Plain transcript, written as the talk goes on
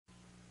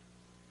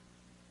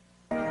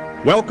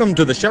Welcome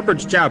to the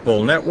Shepherd's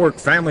Chapel Network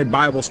Family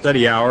Bible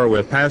Study Hour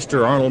with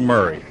Pastor Arnold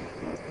Murray.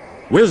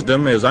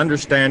 Wisdom is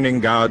understanding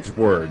God's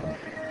Word.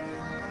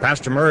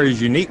 Pastor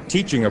Murray's unique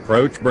teaching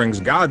approach brings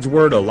God's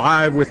Word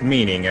alive with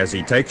meaning as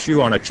he takes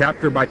you on a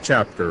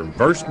chapter-by-chapter,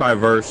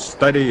 verse-by-verse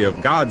study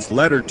of God's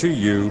letter to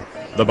you,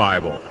 the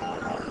Bible.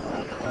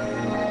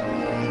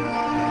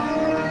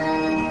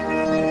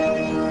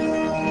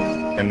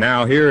 And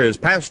now here is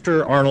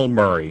Pastor Arnold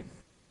Murray.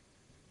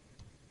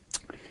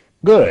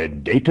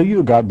 Good day to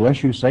you. God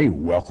bless you. Say,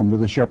 welcome to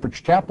the Shepherd's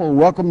Chapel.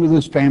 Welcome to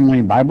this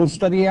family Bible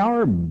study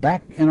hour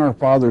back in our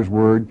Father's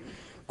Word.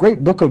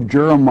 Great book of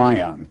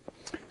Jeremiah.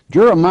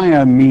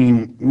 Jeremiah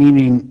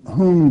meaning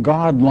whom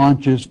God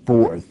launches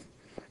forth.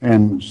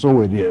 And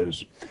so it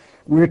is.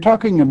 We're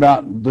talking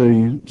about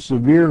the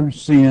severe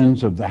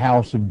sins of the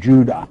house of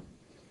Judah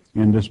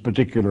in this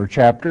particular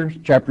chapter.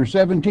 Chapter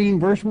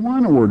 17, verse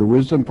 1, a word of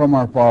wisdom from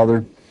our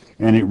Father,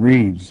 and it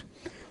reads,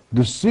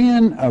 "The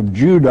sin of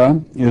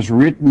Judah is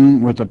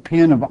written with a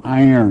pen of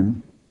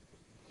iron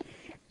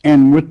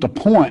and with the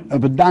point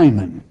of a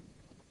diamond.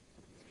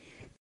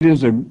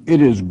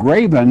 It is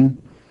graven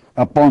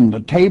upon the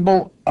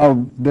table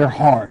of their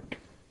heart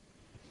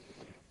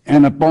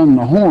and upon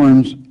the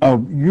horns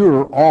of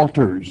your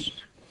altars."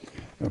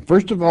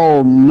 First of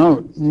all,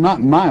 note,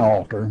 not my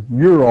altar,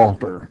 your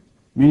altar,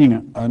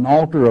 meaning an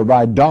altar of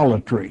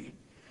idolatry.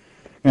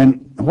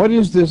 And what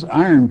is this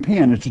iron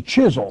pen? It's a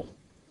chisel.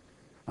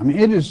 I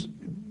mean,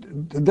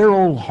 their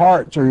old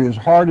hearts are as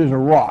hard as a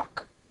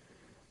rock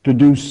to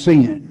do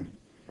sin.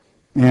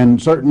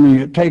 And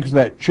certainly it takes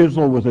that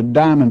chisel with a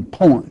diamond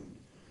point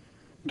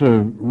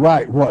to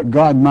write what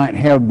God might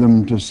have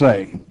them to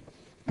say.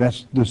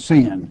 That's the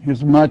sin.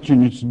 It's much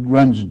and it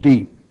runs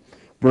deep.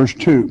 Verse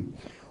 2,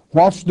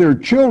 "Whilst their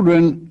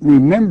children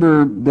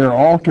remember their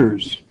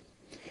altars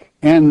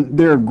and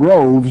their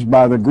groves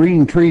by the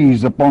green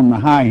trees upon the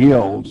high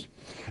hills,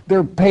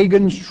 their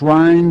pagan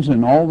shrines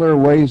and all their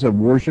ways of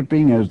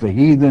worshiping as the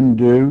heathen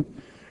do.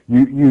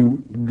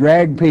 You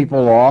drag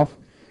people off,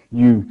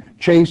 you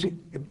chase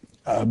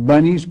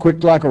bunnies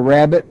quick like a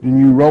rabbit, and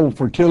you roll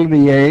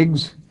fertility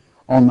eggs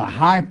on the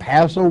high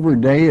Passover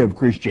day of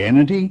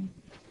Christianity."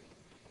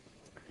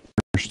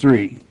 Verse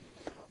 3,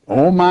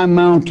 "O my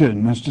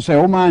mountain," that's to say,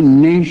 "O my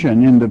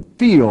nation, in the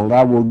field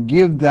I will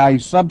give thy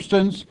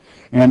substance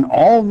and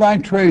all thy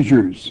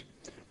treasures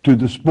to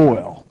the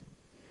spoil,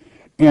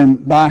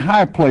 and thy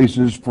high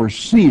places for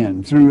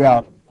sin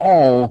throughout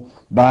all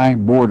thy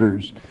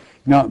borders."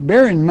 Now,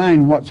 bear in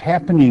mind what's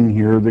happening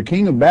here. The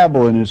king of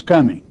Babylon is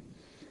coming.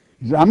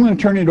 He said, I'm going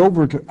to turn it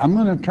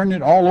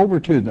all over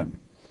to them.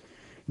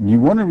 You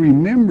want to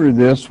remember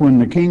this when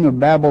the king of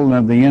Babylon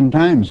of the end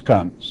times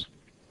comes.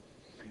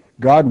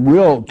 God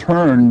will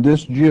turn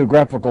this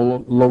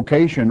geographical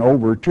location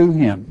over to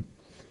him.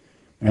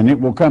 And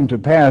it will come to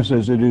pass,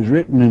 as it is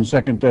written in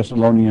 2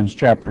 Thessalonians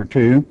chapter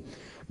 2,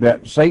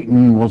 that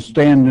Satan will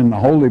stand in the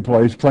holy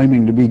place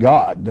claiming to be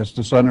God. That's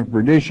the son of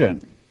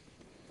perdition.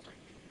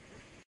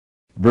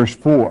 Verse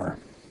 4,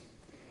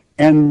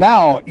 "And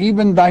thou,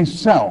 even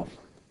thyself,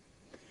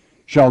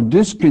 shall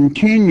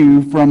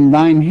discontinue from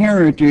thine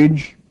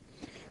heritage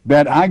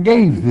that I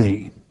gave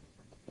thee,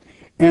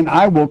 and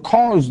I will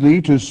cause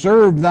thee to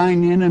serve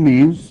thine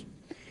enemies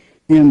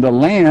in the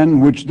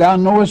land which thou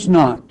knowest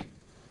not.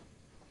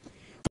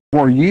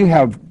 For ye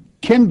have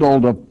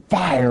kindled a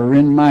fire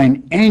in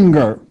mine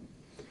anger,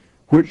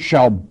 which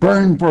shall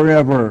burn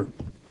forever."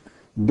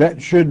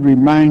 That should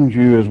remind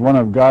you, as one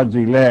of God's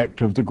elect,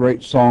 of the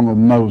great song of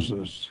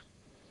Moses.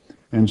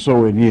 And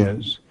so it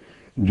is.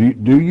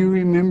 Do you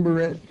remember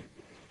it?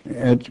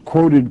 It's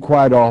quoted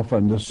quite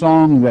often. The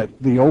song that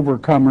the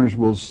overcomers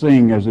will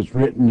sing, as it's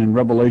written in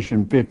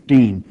Revelation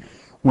 15.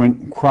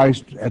 When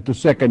Christ at the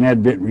second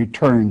advent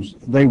returns,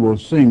 they will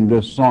sing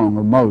this song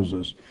of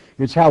Moses.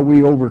 It's how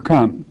we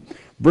overcome.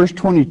 Verse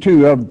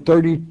 22 of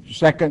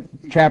 32nd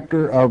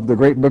chapter of the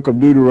great book of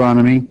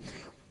Deuteronomy,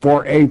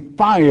 "For a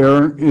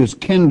fire is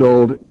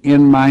kindled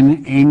in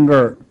mine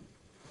anger,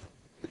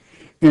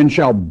 and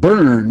shall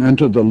burn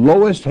unto the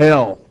lowest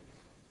hell,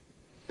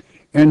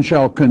 and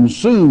shall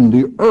consume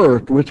the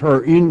earth with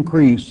her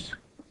increase,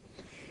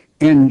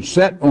 and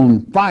set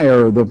on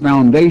fire the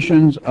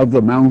foundations of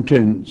the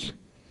mountains.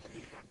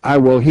 I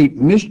will heap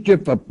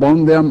mischief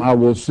upon them, I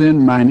will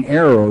send mine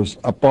arrows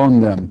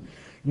upon them."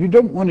 You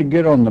don't want to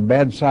get on the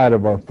bad side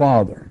of our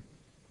Father.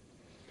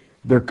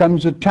 There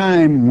comes a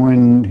time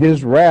when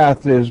his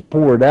wrath is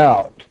poured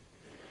out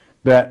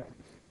that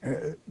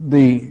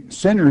the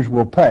sinners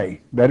will pay.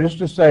 That is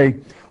to say,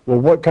 well,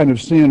 what kind of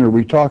sin are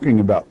we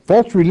talking about?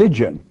 False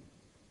religion.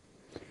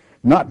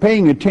 Not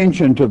paying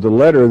attention to the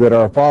letter that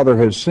our Father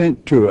has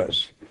sent to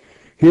us.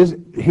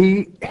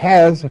 He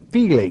has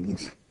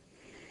feelings.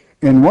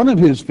 And one of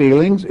his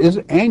feelings is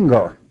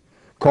anger.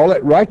 Call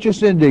it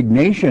righteous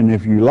indignation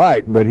if you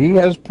like, but he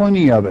has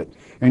plenty of it.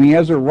 And he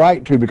has a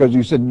right to, because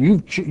he said,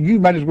 you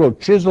might as well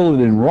chisel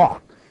it in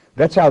rock.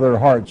 That's how their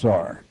hearts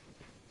are.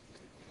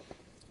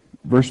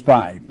 Verse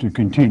 5, to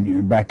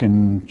continue, back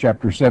in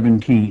chapter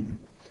 17.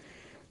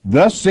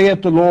 "Thus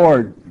saith the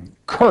Lord,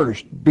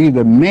 Cursed be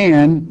the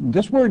man,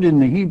 this word in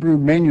the Hebrew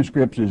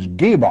manuscripts is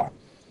Gebar,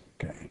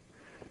 okay,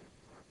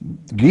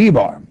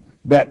 Gebar,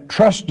 that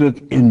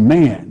trusteth in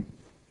man,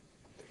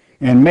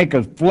 and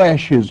maketh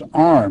flesh his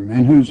arm,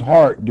 and whose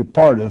heart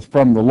departeth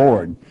from the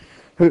Lord.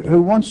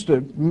 Who wants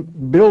to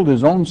build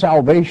his own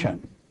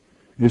salvation,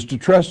 is to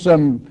trust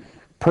some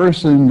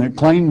person that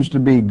claims to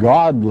be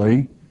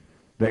godly,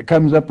 that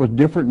comes up with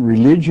different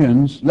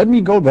religions. Let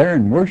me go there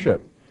and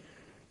worship,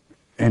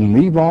 and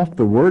leave off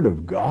the Word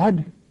of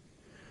God?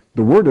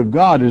 The Word of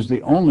God is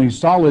the only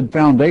solid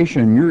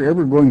foundation you're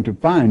ever going to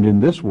find in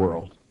this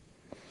world.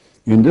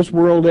 In this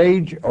world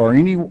age or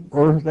any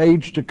earth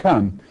age to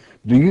come.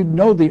 Do you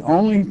know the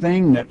only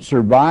thing that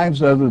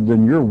survives other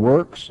than your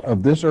works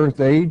of this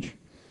earth age?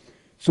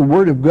 It's the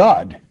Word of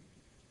God.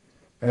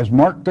 As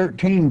Mark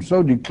 13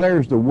 so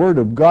declares, the Word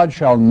of God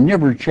shall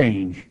never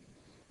change.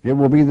 It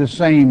will be the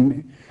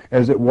same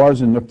as it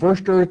was in the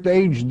first earth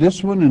age,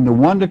 this one, and the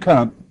one to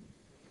come.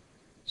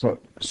 So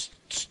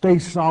stay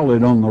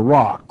solid on the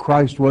rock.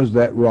 Christ was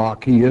that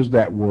rock. He is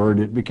that Word.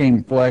 It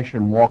became flesh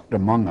and walked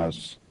among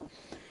us.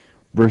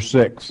 Verse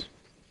 6,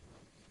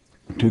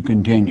 to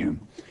continue.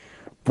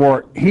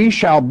 For he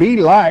shall be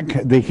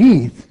like the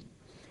heath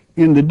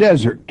in the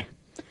desert,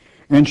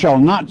 and shall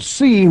not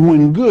see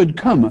when good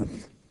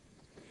cometh,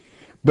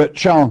 but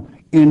shall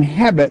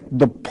inhabit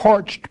the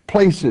parched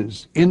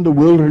places in the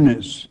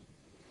wilderness,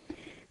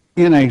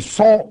 in a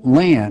salt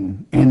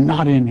land and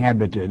not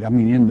inhabited. I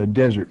mean, in the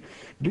desert.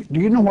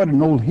 Do you know what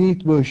an old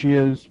heath bush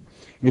is?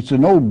 It's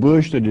an old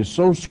bush that is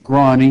so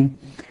scrawny,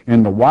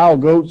 and the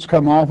wild goats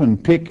come off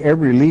and pick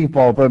every leaf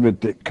off of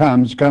it that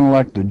comes, kind of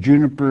like the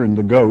juniper and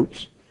the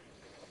goats.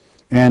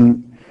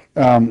 And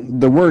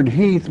the word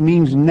heath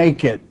means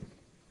naked.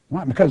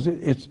 Why? Because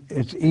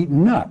it's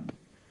eaten up.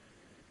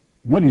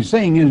 What he's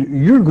saying is,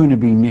 you're going to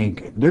be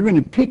naked. They're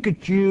going to pick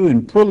at you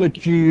and pull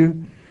at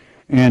you,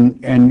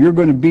 and you're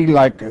going to be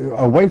like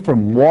away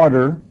from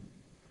water,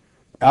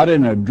 out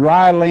in a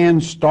dry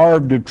land,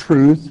 starved of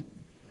truth,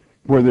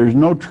 where there's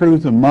no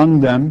truth among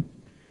them,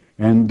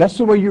 and that's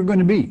the way you're going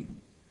to be.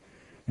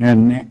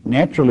 And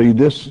naturally,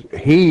 this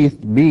heath,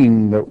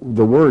 being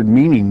the word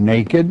meaning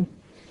naked,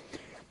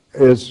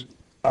 is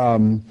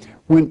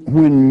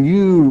when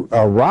you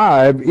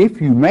arrive, if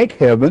you make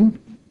heaven,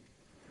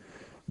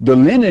 the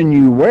linen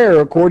you wear,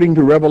 according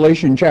to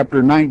Revelation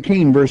chapter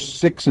 19, verse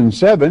 6 and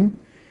 7,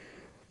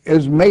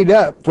 is made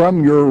up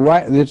from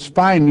it's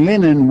fine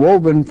linen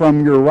woven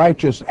from your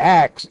righteous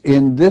acts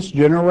in this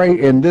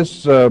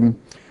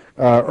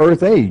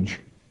earth age.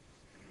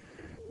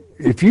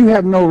 If you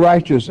have no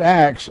righteous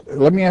acts,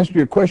 let me ask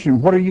you a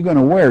question. What are you going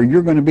to wear?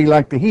 You're going to be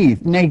like the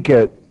heath,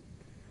 naked.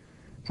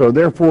 So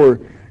therefore,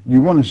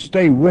 you want to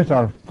stay with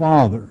our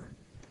Father.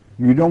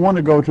 You don't want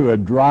to go to a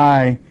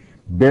dry,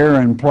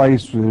 barren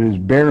place that is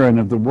barren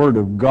of the Word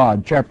of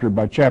God, chapter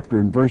by chapter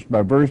and verse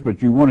by verse,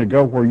 but you want to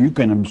go where you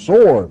can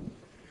absorb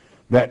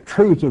that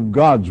truth of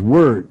God's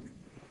Word,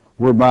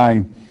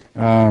 whereby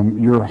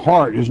your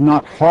heart is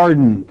not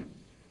hardened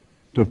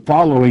to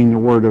following the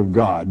Word of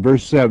God.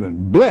 Verse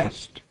 7,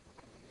 blessed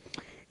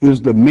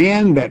is the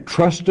man that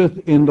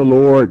trusteth in the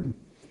Lord,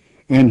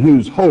 and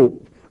whose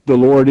hope the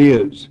Lord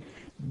is.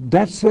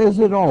 That says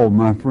it all,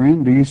 my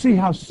friend. Do you see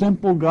how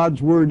simple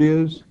God's Word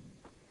is?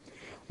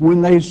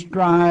 When they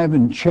strive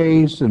and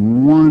chase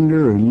and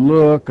wonder and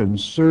look and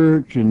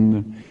search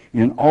and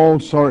in all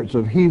sorts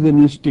of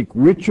heathenistic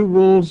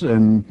rituals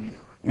and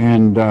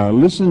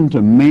listen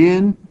to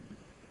man,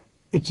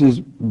 it's as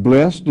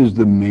blessed as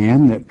the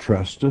man that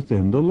trusteth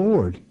in the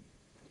Lord,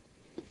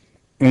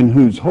 and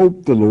whose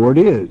hope the Lord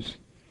is.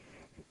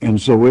 And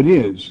so it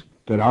is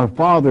that our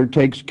Father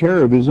takes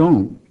care of His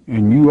own,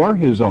 and you are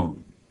His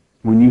own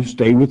when you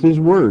stay with His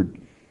Word.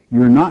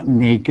 You're not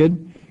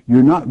naked.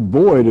 You're not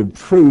void of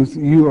truth.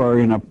 You are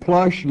in a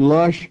plush,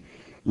 lush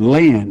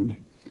land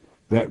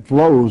that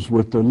flows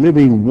with the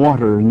living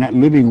water, and that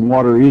living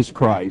water is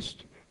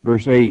Christ.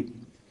 Verse 8,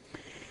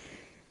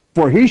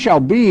 for he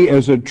shall be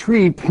as a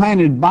tree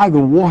planted by the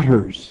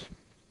waters,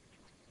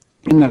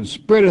 and that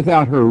spreadeth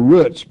out her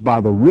roots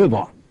by the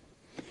river,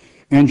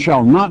 and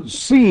shall not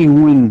see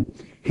when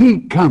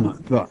heat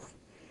cometh,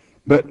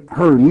 but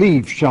her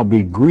leaf shall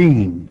be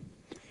green,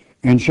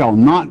 and shall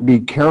not be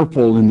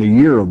careful in the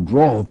year of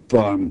drought,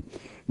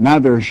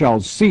 neither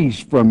shall cease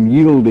from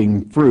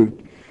yielding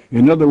fruit.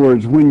 In other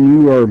words, when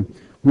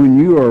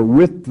you are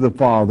with the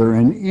Father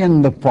and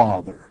in the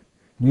Father,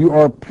 you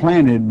are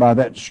planted by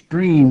that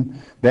stream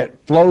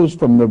that flows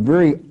from the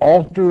very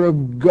altar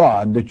of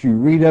God that you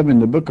read of in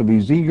the book of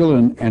Ezekiel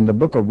and the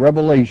book of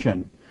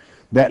Revelation.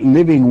 That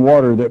living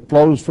water that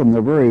flows from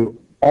the very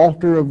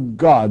altar of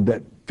God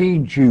that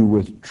feeds you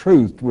with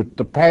truth, with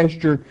the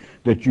pasture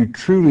that you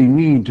truly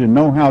need to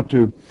know how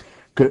to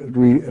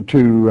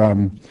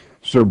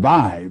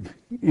survive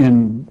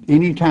in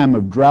any time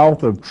of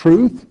drought of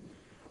truth,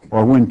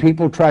 or when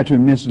people try to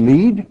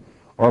mislead,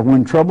 or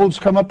when troubles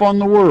come upon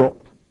the world.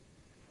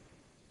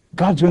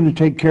 God's going to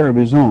take care of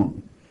His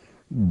own.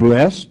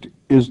 Blessed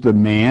is the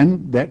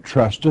man that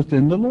trusteth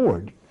in the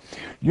Lord.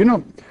 You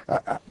know,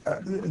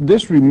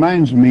 this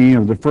reminds me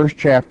of the first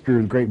chapter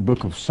of the great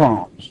book of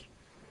Psalms.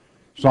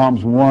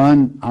 Psalms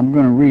 1, I'm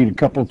going to read a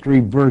couple,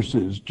 3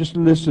 verses. Just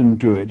listen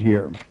to it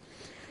here.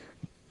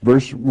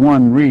 Verse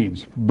 1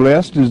 reads,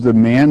 "Blessed is the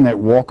man that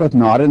walketh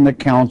not in the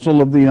counsel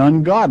of the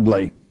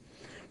ungodly,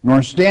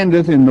 nor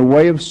standeth in the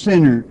way of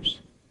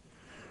sinners,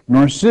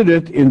 nor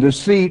sitteth in the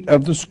seat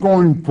of the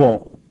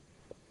scornful."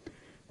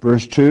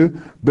 Verse 2,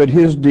 "But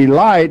his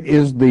delight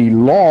is the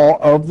law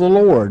of the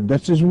Lord."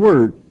 That's his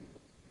word.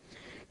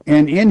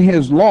 "And in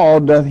his law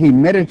doth he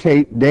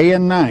meditate day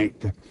and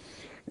night."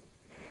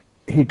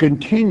 He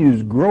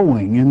continues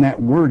growing in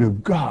that word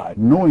of God,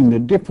 knowing the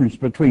difference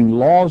between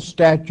laws,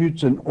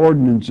 statutes, and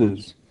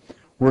ordinances,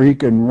 where he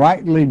can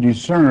rightly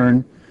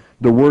discern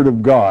the word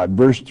of God.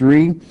 Verse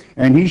 3,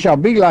 "And he shall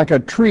be like a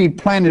tree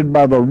planted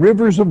by the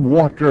rivers of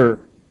water,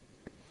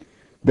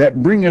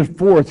 that bringeth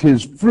forth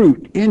his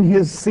fruit in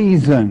his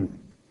season.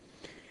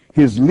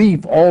 His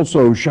leaf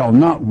also shall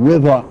not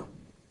wither,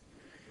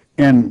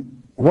 and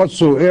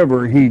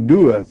whatsoever he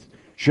doeth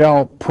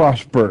shall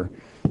prosper."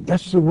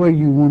 That's the way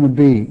you want to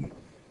be.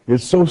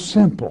 It's so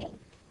simple.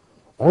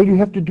 All you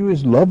have to do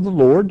is love the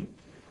Lord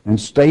and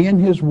stay in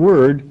his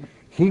word.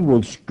 He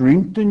will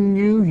strengthen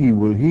you. He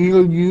will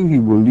heal you. He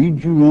will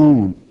lead you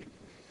on.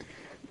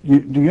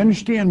 Do you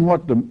understand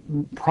what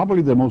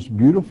probably the most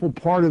beautiful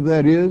part of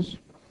that is?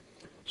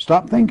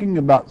 Stop thinking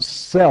about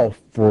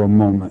self for a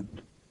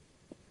moment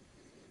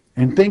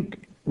and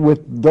think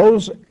with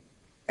those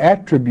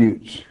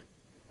attributes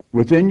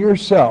within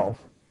yourself.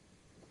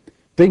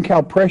 Think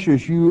how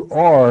precious you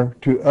are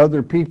to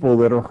other people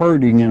that are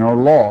hurting and are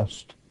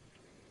lost.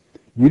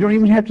 You don't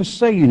even have to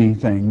say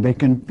anything. They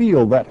can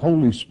feel that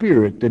Holy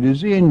Spirit that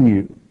is in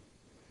you.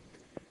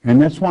 And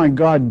that's why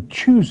God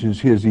chooses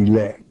his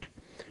elect,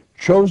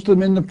 chose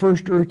them in the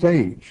first earth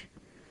age,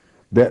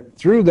 that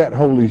through that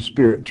Holy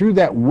Spirit, through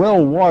that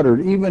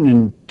well-watered, even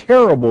in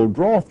terrible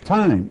drought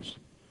times,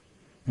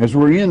 as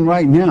we're in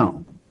right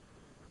now,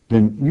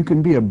 then you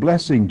can be a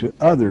blessing to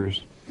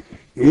others.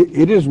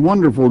 It is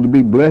wonderful to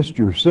be blessed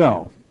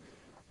yourself,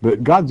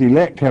 but God's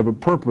elect have a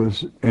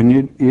purpose, and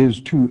it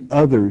is to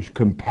others,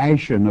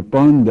 compassion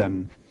upon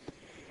them.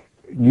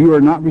 You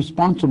are not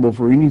responsible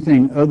for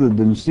anything other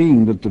than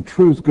seeing that the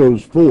truth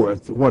goes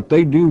forth. What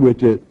they do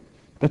with it,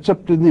 that's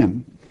up to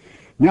them.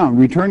 Now,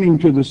 returning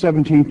to the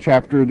 17th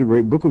chapter of the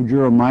great book of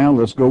Jeremiah,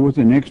 let's go with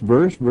the next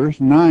verse,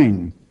 verse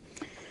 9.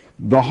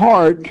 "The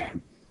heart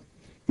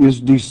is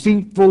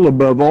deceitful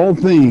above all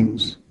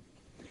things,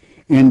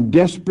 and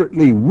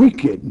desperately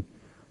wicked.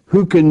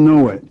 Who can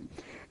know it?"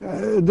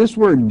 This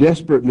word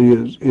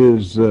desperately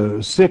is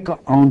sick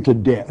unto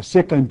death.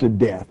 Sick unto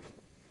death.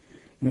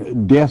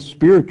 Death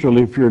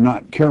spiritually if you're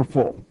not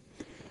careful.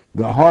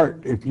 The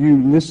heart, if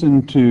you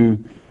listen to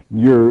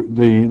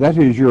that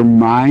is your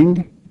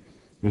mind,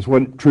 is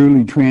what it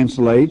truly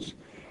translates.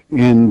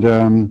 And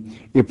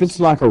if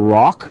it's like a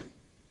rock,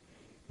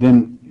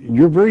 then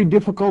you're very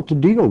difficult to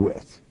deal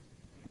with.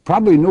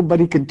 Probably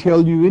nobody can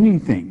tell you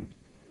anything.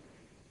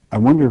 I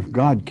wonder if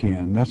God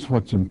can. That's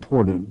what's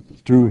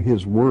important. Through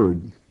his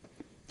word,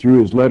 through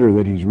his letter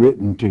that he's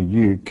written to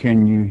you,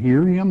 can you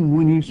hear him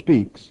when he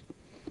speaks?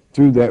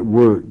 Through that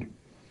word.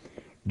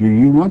 Do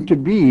you want to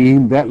be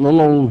that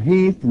little old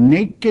heath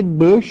naked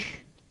bush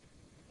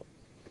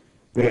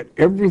that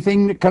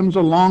everything that comes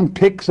along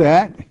picks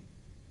at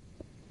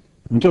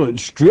until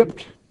it's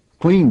stripped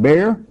clean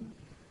bare?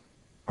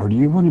 Or do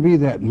you want to be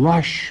that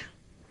lush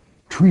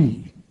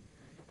tree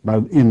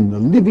in the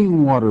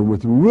living water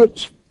with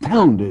roots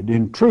founded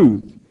in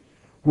truth,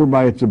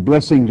 whereby it's a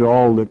blessing to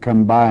all that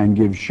come by and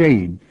give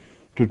shade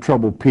to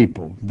troubled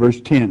people?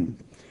 Verse 10,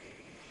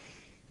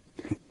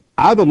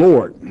 "I, the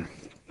Lord,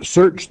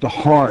 search the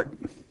heart."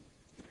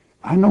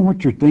 I know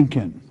what you're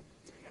thinking.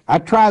 I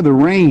try the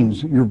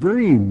reins, your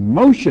very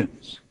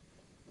emotions,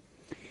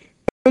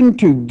 even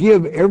to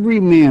give every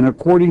man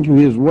according to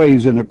his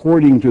ways and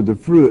according to the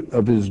fruit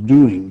of his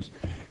doings.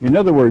 In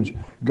other words,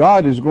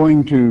 God is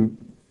going to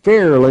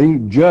fairly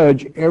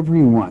judge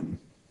everyone.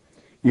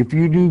 If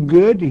you do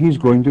good, he's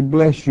going to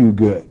bless you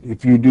good.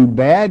 If you do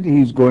bad,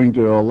 he's going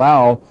to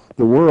allow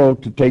the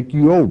world to take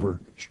you over,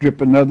 strip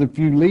another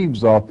few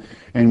leaves off,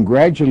 and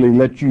gradually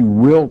let you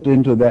wilt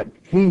into that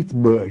heath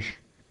bush,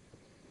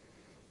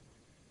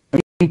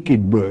 a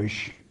naked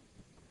bush.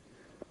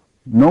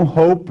 No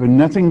hope and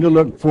nothing to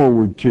look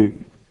forward to.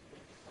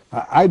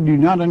 I do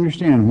not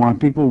understand why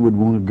people would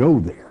want to go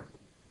there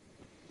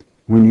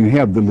when you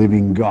have the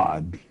living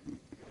God.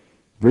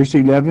 Verse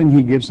 11,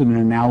 he gives an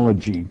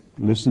analogy.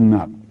 Listen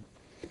up.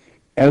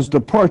 "As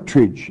the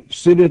partridge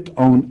sitteth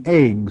on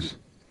eggs,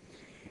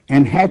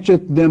 and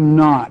hatcheth them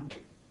not,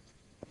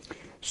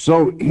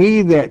 so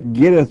he that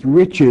getteth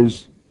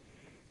riches,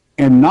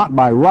 and not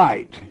by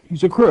right,"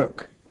 he's a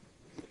crook,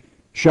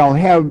 shall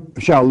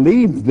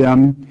leave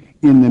them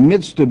in the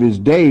midst of his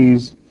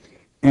days,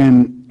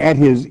 and at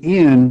his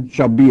end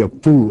shall be a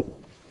fool.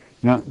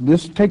 Now,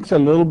 this takes a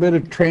little bit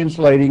of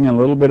translating and a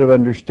little bit of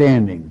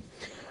understanding.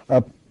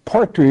 A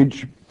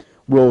partridge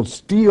will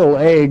steal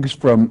eggs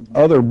from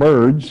other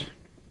birds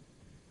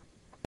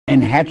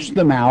and hatch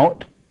them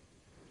out,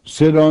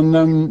 sit on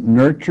them,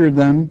 nurture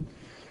them.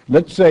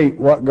 Let's say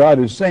what God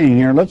is saying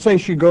here, let's say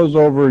she goes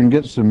over and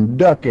gets some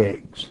duck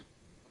eggs.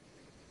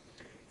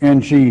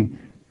 And she,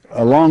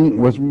 along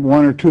with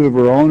one or two of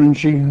her own, and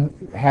she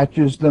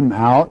hatches them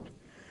out.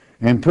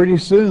 And pretty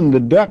soon the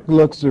duck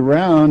looks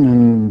around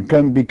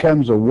and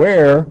becomes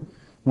aware,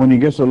 when he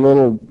gets a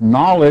little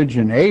knowledge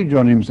and age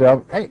on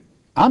himself, hey,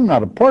 I'm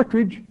not a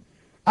partridge,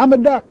 I'm a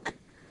duck.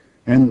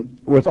 And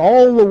with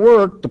all the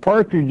work the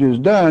partridge has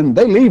done,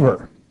 they leave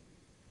her.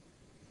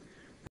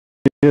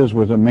 It is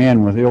with a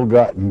man with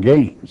ill-gotten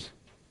gains.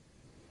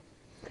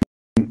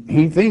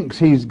 He thinks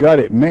he's got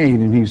it made,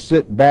 and he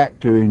sit back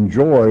to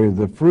enjoy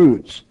the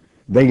fruits.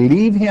 They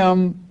leave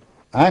him,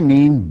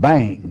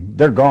 bang,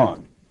 they're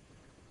gone.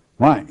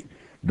 Why?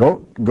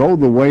 Don't go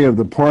the way of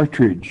the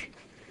partridge.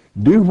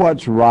 Do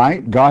what's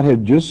right. God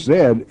had just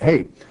said,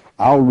 hey,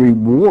 I'll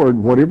reward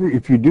whatever.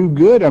 If you do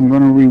good, I'm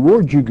going to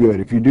reward you good.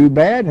 If you do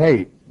bad,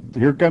 hey,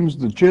 here comes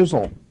the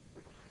chisel.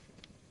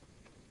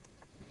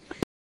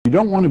 You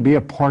don't want to be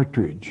a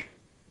partridge.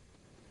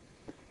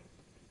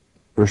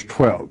 Verse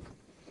 12.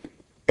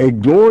 A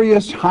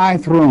glorious high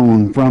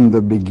throne from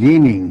the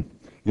beginning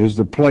is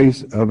the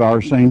place of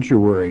our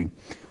sanctuary.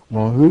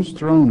 Well, whose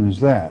throne is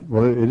that?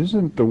 Well, it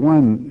isn't the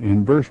one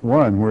in verse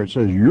 1 where it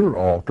says your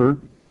altar.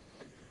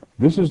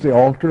 This is the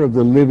altar of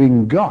the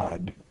living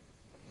God.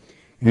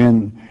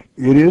 And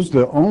it is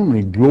the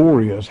only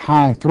glorious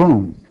high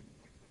throne.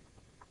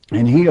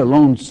 And he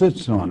alone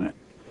sits on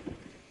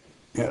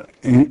it.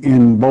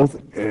 In both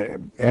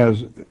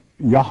as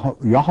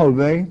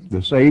Yahweh,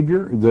 the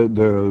Savior, the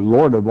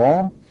Lord of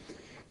all,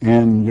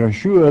 and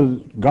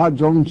Yeshua,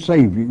 God's own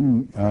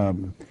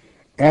saving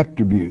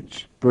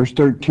attributes. Verse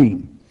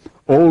 13,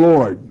 O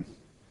Lord,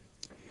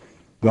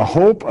 the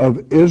hope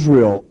of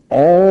Israel,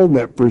 all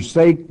that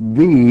forsake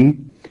thee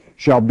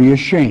shall be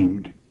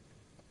ashamed,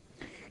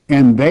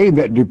 and they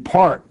that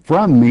depart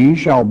from me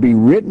shall be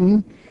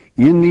written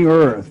in the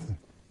earth,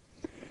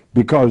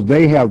 because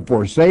they have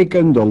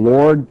forsaken the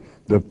Lord,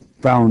 the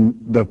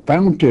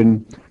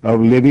fountain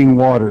of living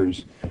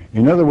waters.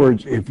 In other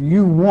words, if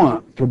you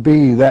want to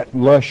be that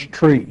lush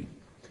tree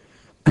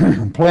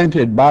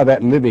planted by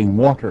that living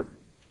water,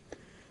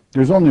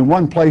 there's only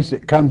one place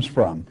it comes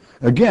from.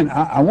 Again,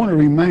 I want to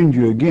remind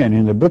you again,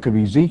 in the book of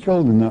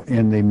Ezekiel,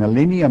 in the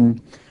millennium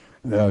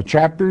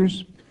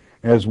chapters,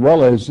 as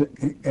well as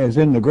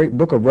in the great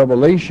book of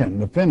Revelation,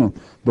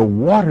 the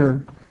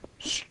water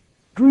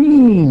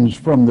streams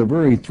from the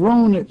very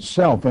throne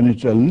itself, and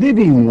it's a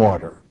living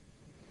water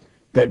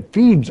that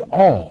feeds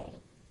all.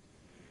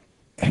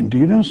 And do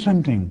you know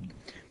something?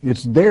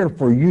 It's there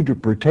for you to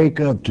partake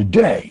of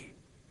today.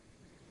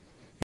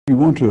 If you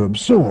want to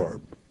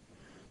absorb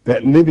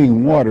that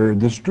living water,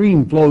 the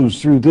stream flows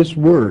through this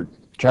word,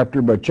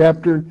 chapter by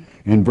chapter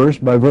and verse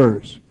by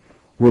verse,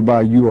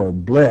 whereby you are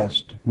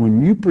blessed.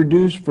 When you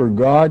produce for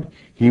God,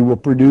 he will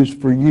produce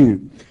for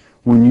you.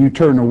 When you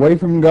turn away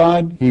from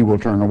God, he will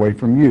turn away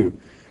from you.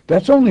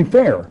 That's only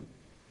fair.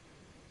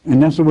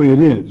 And that's the way it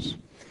is.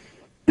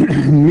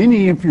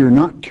 Many, if you're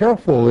not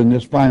careful in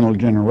this final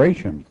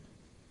generation,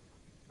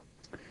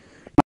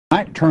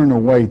 might turn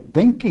away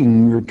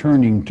thinking you're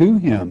turning to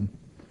him,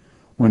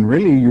 when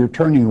really you're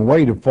turning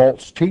away to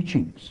false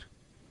teachings,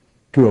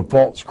 to a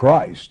false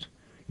Christ.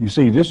 You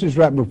see, this is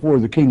right before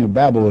the king of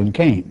Babylon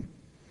came,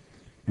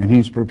 and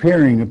he's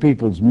preparing a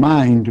people's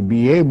mind to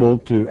be able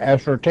to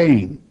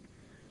ascertain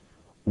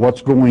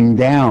what's going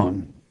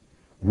down,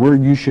 where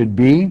you should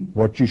be,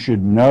 what you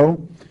should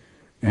know,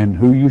 and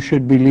who you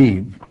should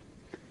believe.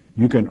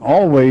 You can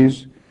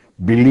always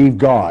believe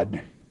God.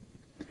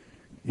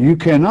 You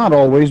cannot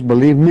always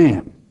believe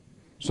man.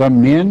 Some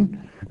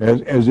men,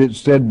 as it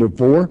said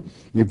before,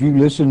 if you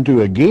listen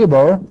to a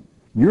Geber,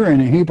 you're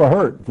in a heap of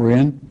hurt,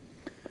 friend.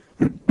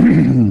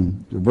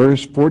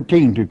 Verse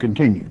 14 to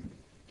continue.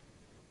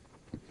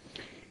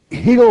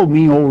 Heal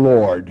me, O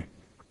Lord,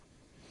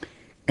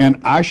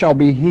 and I shall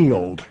be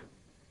healed.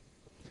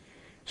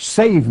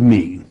 Save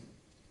me,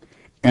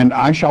 and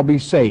I shall be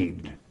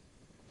saved.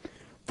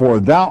 For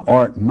thou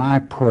art my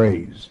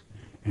praise.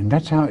 And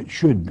that's how it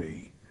should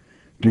be.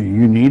 Do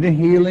you need a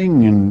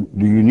healing? And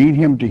do you need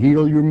him to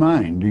heal your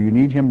mind? Do you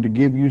need him to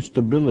give you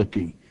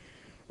stability?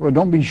 Well,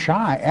 don't be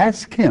shy.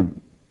 Ask him.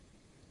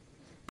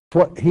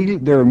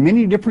 There are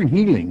many different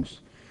healings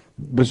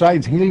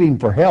besides healing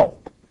for health,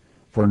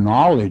 for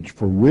knowledge,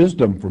 for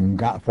wisdom,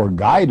 for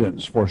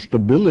guidance, for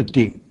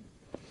stability,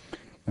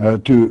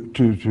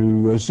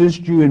 to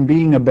assist you in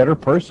being a better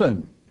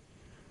person.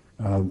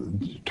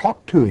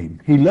 Talk to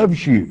him. He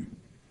loves you.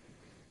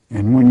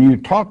 And when you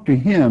talk to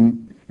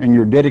him and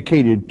you're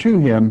dedicated to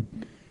him,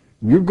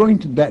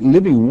 that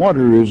living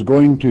water is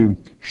going to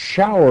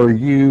shower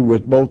you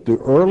with both the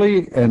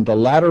early and the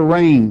latter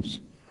rains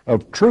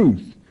of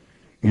truth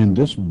in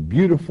this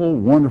beautiful,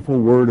 wonderful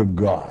word of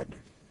God.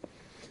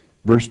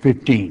 Verse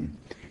 15,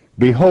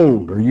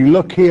 behold, or you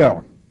look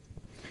here,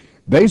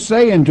 they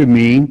say unto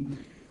me,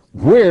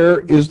 where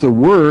is the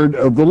word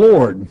of the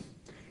Lord?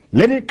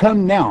 Let it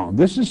come now.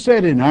 This is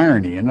said in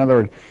irony. In other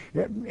words,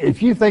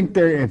 if you think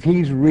if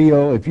he's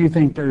real, if you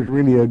think there's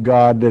really a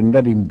God, then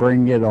let him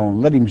bring it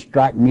on. Let him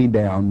strike me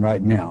down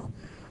right now.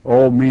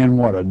 Oh man,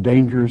 what a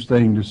dangerous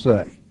thing to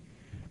say.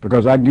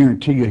 Because I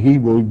guarantee you he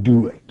will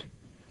do it.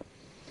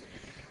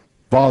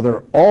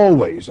 Father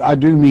always, I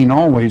do mean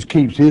always,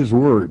 keeps his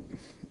word.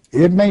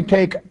 It may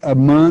take a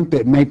month,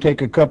 it may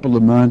take a couple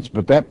of months,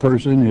 but that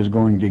person is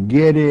going to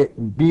get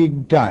it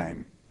big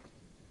time.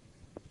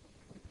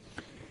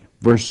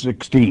 Verse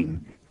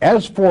 16,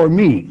 as for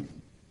me,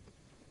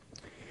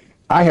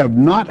 I have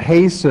not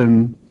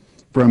hastened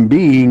from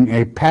being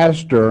a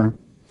pastor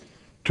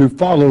to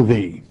follow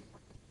thee.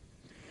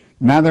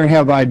 Neither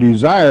have I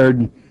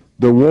desired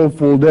the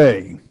woeful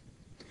day.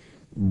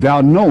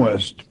 Thou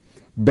knowest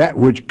that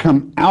which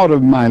come out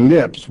of my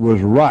lips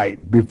was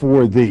right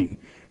before thee.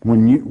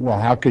 Well,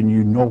 how can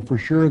you know for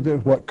sure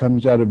that what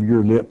comes out of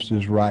your lips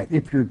is right?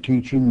 If you're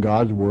teaching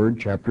God's word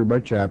chapter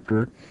by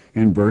chapter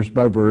and verse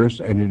by verse,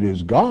 and it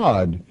is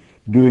God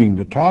doing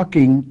the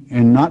talking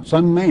and not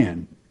some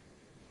man.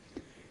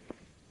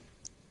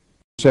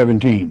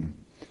 17.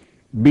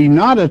 Be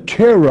not a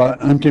terror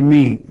unto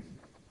me.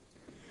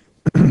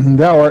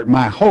 Thou art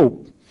my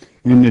hope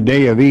in the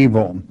day of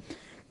evil.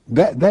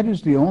 That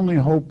is the only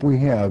hope we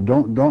have.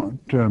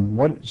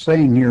 What it's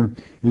saying here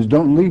is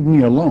don't leave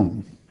me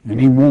alone. And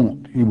he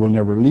won't. He will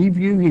never leave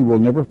you. He will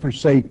never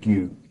forsake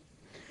you.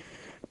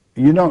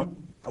 You know,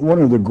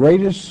 one of the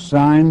greatest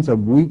signs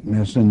of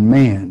weakness in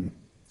man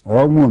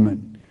or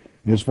woman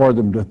is for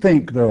them to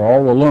think they're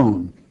all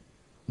alone.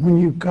 When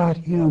you've got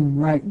him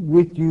right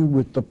with you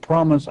with the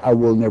promise, I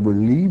will never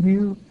leave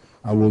you,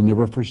 I will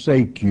never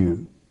forsake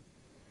you.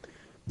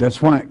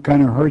 That's why it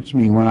kind of hurts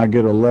me when I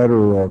get a letter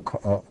or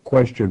a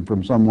question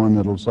from someone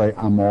that'll say,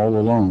 I'm all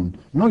alone.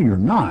 No, you're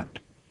not.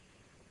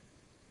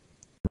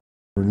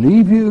 He will never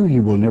leave you, he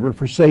will never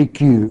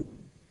forsake you.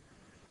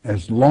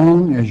 As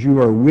long as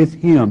you are with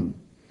him,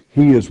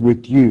 he is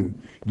with you.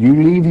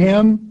 You leave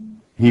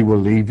him, he will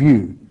leave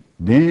you.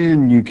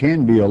 Then you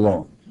can be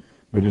alone.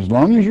 But as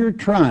long as you're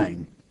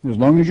trying, as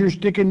long as you're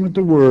sticking with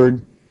the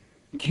word,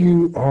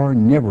 you are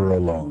never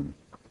alone.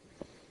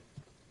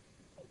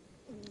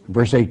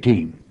 Verse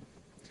 18.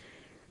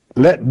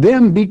 Let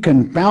them be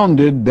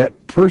confounded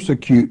that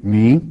persecute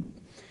me,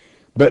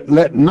 but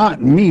let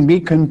not me be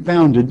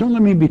confounded. Don't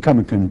let me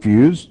become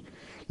confused.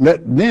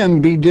 Let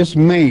them be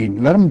dismayed.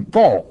 Let them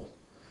fall.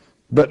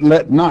 But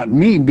let not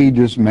me be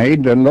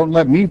dismayed, and don't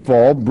let me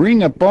fall.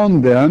 Bring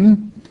upon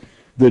them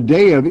the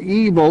day of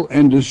evil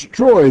and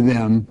destroy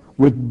them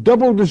with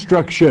double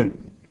destruction.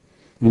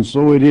 And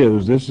so it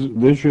is.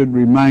 This should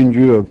remind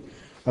you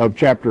of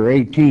chapter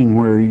 18,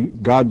 where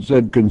God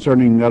said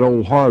concerning that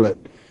old harlot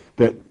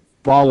that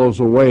follows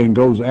away and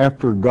goes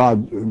after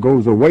God,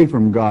 goes away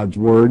from God's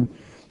word,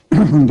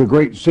 the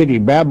great city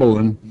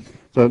Babylon.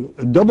 So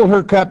double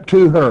her cup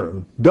to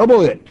her.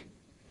 Double it.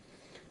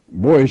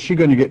 Boy, is she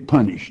going to get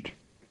punished.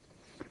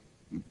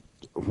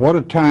 What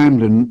a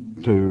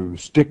time to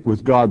stick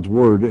with God's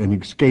word and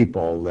escape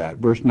all that.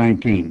 Verse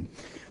 19.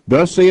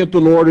 Thus saith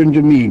the Lord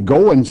unto me,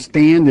 go and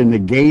stand in the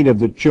gate of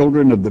the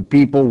children of the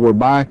people,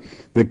 whereby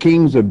the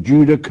kings of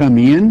Judah come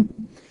in,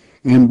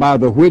 and by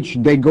the which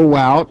they go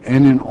out,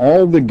 and in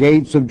all the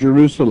gates of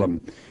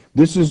Jerusalem.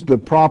 This is the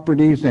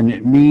properties, and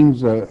it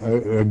means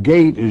a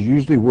gate is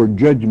usually where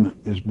judgment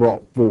is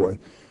brought forth.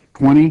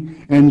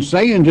 20, and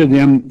say unto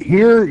them,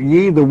 hear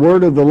ye the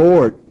word of the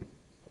Lord,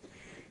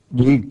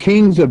 ye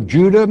kings of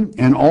Judah,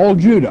 and all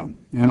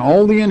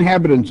the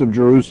inhabitants of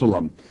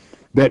Jerusalem,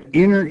 that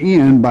enter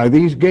in by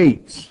these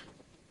gates.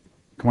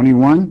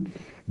 21,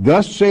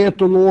 thus saith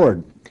the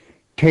Lord,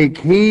 take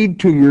heed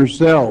to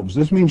yourselves,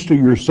 this means to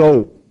your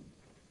soul,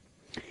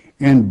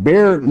 and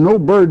bear no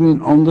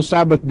burden on the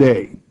Sabbath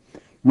day,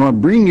 nor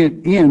bring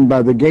it in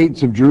by the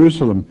gates of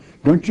Jerusalem.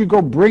 Don't you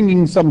go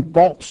bringing some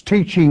false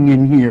teaching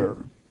in here.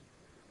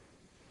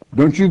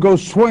 Don't you go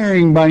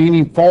swearing by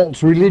any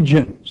false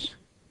religions.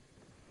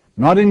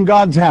 Not in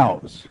God's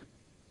house.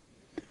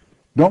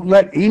 Don't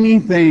let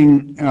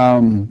anything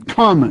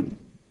common,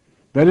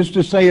 that is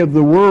to say of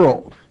the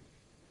world,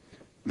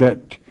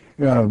 that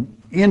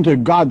into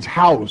God's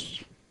house.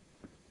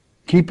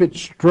 Keep it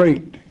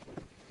straight.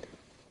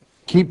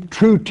 Keep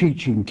true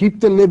teaching.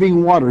 Keep the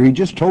living water. He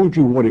just told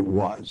you what it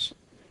was.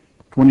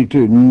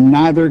 22,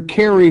 neither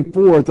carry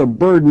forth a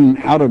burden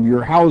out of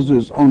your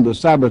houses on the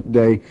Sabbath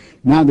day,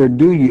 neither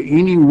do ye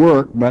any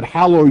work, but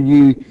hallow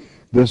ye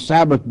the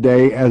Sabbath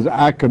day as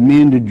I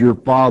commanded your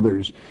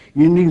fathers.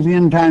 In these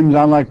end times,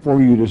 I like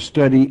for you to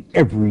study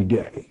every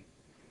day.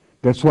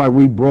 That's why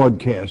we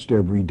broadcast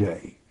every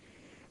day,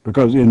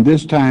 because in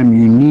this time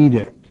you need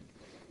it.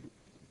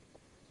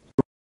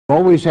 You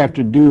always have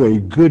to do a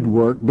good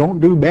work. Don't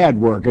do bad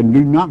work, and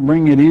do not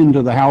bring it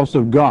into the house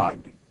of God.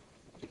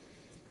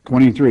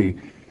 23,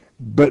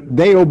 but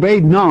they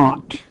obeyed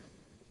not,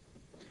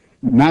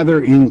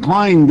 neither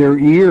inclined their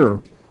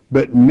ear,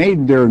 but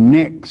made their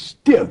neck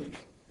stiff,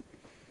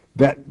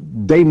 that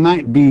they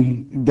might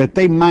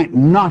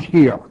not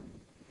hear,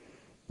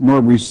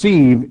 nor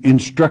receive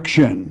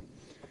instruction.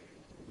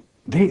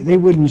 they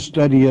wouldn't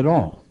study at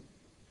all.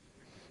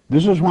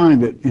 This is why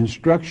that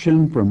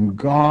instruction from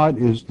God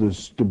is the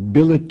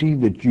stability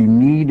that you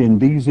need in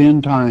these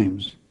end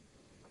times.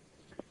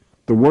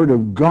 The Word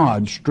of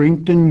God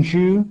strengthens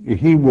you.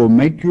 He will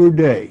make your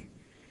day.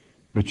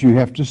 But you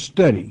have to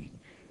study.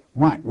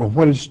 Why? Well,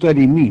 what does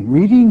study mean?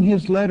 Reading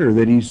His letter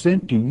that He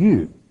sent to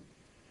you,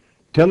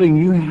 telling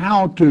you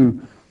how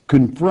to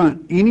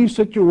confront any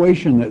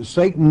situation that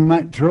Satan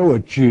might throw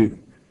at you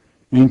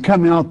and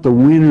come out the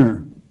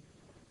winner.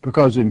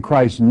 Because in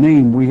Christ's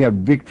name we have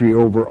victory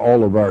over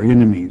all of our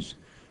enemies.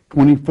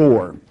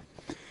 24.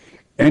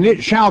 And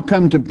it shall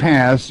come to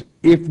pass,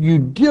 if you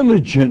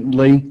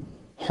diligently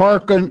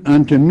hearken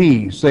unto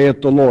me,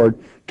 saith the Lord,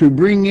 to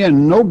bring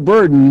in no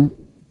burden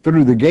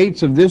through the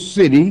gates of this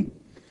city,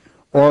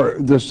 or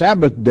the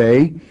Sabbath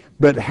day,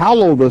 but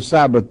hallow the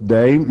Sabbath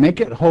day,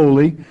 make it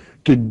holy,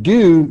 to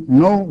do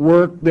no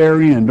work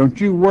therein. Don't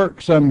you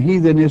work some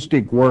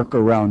heathenistic work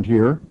around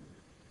here.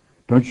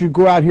 Don't you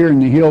go out here in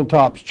the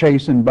hilltops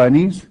chasing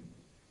bunnies,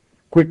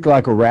 quick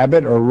like a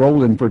rabbit, or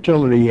rolling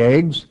fertility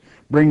eggs,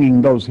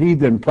 bringing those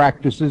heathen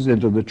practices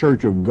into the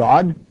church of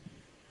God.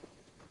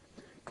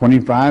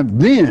 25,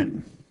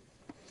 then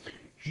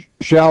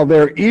shall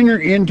there enter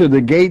into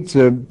the gates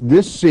of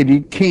this city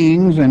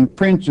kings and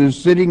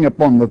princes sitting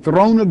upon the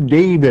throne of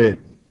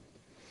David,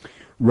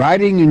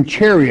 riding in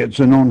chariots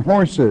and on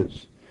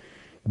horses.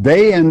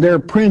 They and their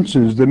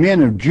princes, the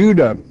men of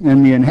Judah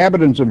and the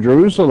inhabitants of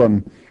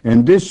Jerusalem,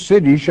 and this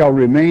city shall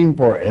remain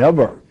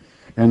forever.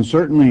 And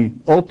certainly,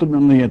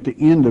 ultimately, at the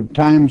end of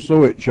time,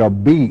 so it shall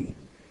be,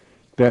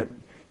 that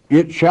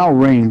it shall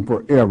reign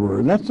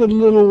forever. That's a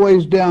little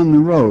ways down the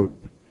road.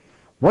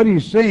 What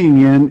he's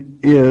saying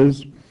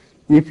is,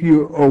 if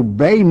you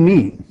obey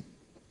me,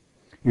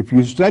 if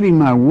you study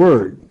my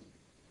word,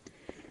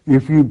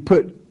 if you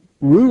put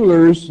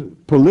rulers,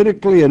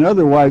 politically and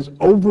otherwise,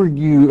 over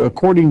you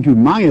according to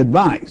my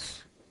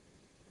advice,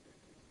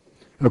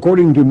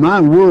 according to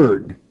my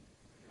word,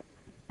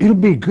 it'll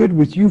be good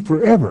with you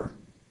forever.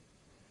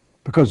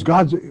 Because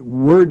God's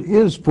word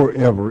is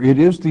forever. It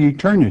is the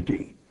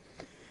eternity.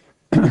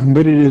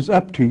 But it is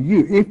up to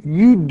you. If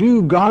you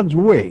do God's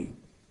way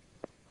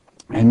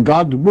and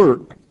God's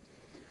work,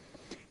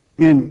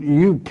 and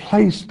you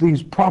place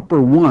these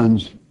proper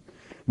ones,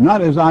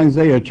 not as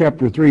Isaiah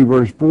chapter 3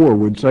 verse 4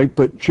 would say,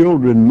 put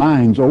children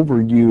minds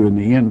over you in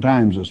the end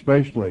times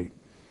especially,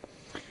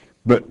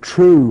 but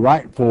true,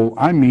 rightful,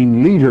 I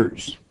mean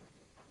leaders.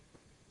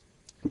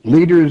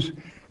 Leaders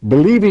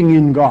believing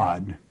in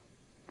God,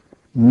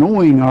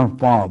 knowing our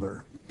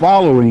Father,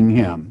 following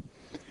Him,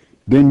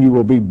 then you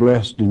will be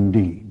blessed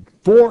indeed.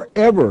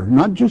 Forever,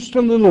 not just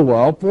a little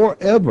while,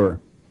 forever.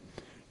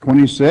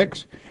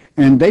 26,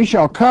 and they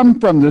shall come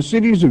from the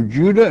cities of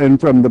Judah and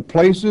from the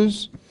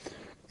places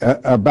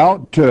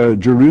about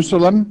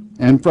Jerusalem,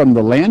 and from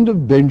the land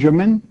of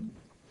Benjamin,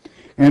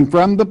 and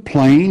from the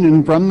plain,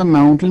 and from the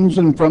mountains,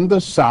 and from the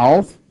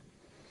south,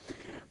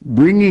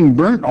 bringing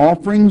burnt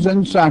offerings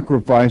and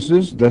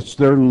sacrifices, that's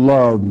their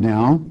love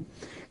now,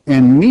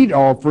 and meat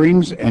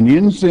offerings and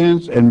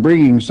incense, and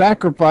bringing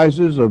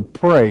sacrifices of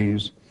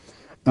praise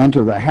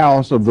unto the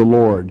house of the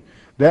Lord.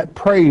 That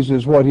praise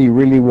is what He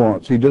really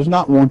wants. He does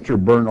not want your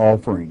burnt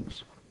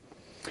offerings.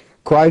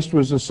 Christ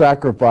was a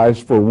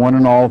sacrifice for one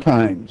and all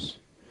times.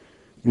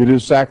 It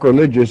is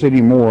sacrilegious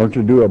anymore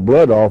to do a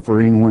blood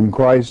offering when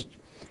Christ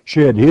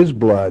shed His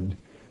blood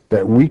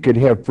that we could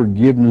have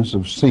forgiveness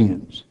of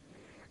sins.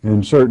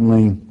 And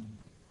certainly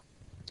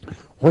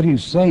what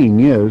he's saying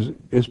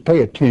is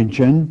pay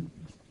attention.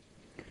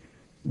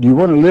 Do you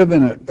want to live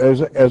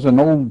as an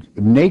old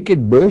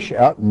naked bush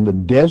out in the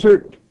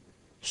desert,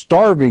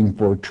 starving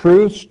for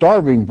truth,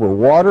 starving for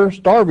water,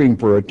 starving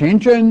for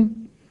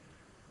attention?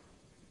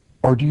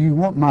 Or do you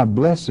want my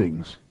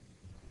blessings?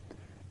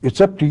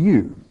 It's up to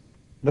you.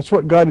 That's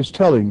what God is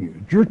telling you.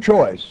 It's your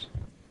choice.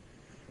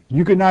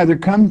 You can either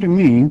come to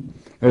me,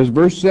 as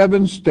verse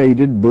 7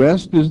 stated,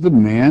 blessed is the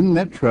man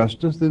that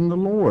trusteth in the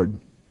Lord,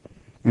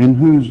 in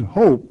whose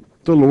hope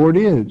the Lord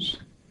is.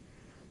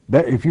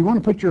 That if you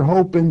want to put your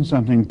hope in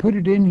something, put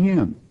it in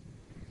Him,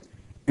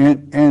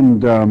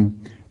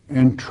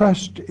 and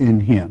trust in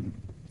Him,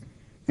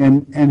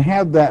 and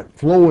have that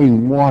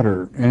flowing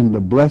water and the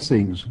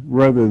blessings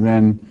rather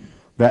than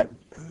that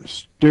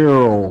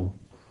sterile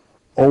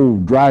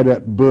old dried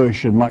up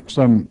bush and like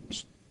some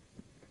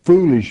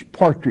foolish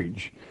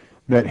partridge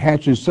that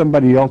hatches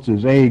somebody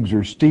else's eggs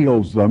or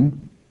steals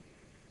them,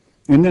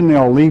 and then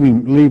they'll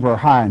leave her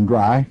high and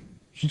dry.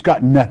 She's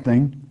got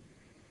nothing.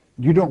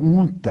 You don't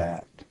want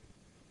that.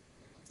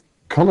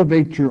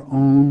 Cultivate your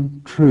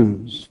own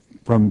truths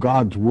from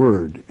God's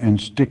Word and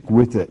stick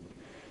with it.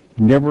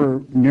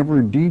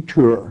 Never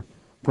detour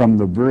from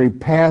the very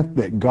path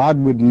that God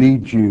would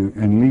lead you,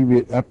 and leave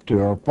it up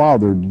to our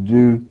Father to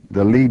do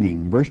the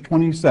leading. Verse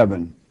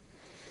 27.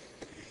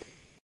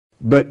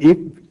 But if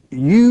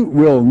you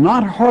will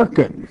not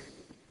hearken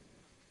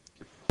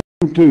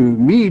to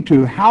me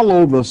to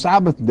hallow the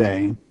Sabbath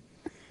day,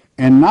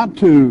 and not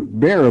to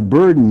bear a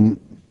burden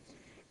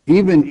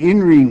even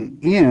entering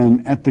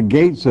in at the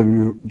gates of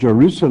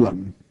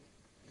Jerusalem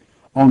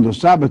on the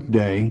Sabbath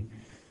day,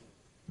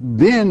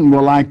 then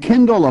will I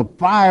kindle a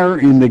fire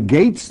in the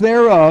gates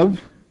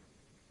thereof,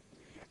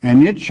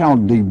 and it shall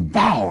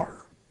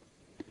devour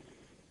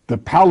the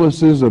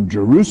palaces of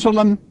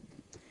Jerusalem,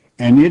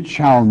 and it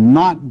shall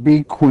not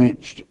be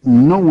quenched.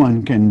 No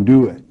one can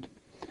do it.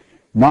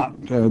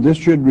 This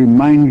should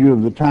remind you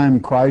of the time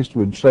Christ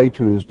would say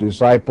to his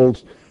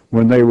disciples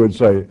when they would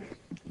say,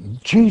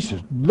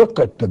 Jesus, look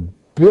at the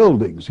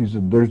buildings. He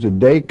said, there's a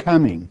day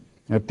coming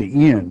at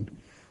the end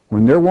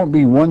when there won't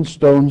be one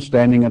stone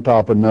standing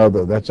atop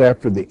another. That's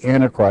after the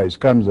Antichrist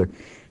comes.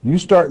 You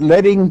start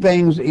letting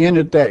things in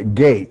at that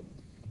gate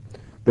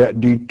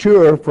that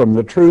detour from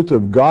the truth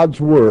of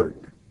God's Word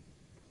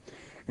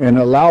and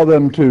allow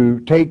them to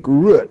take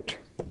root.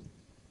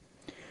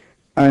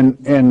 And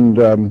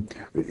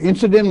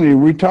incidentally,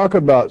 we talk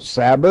about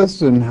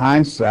Sabbaths and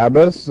high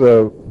Sabbaths.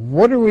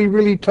 What are we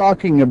really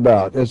talking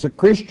about? As a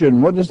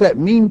Christian, what does that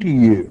mean to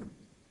you?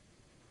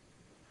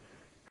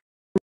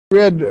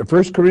 Read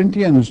 1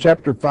 Corinthians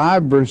chapter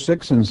 5, verse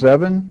 6 and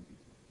 7.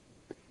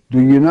 Do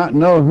you not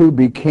know who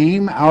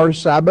became our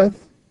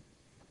Sabbath?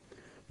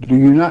 Do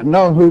you not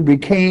know who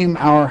became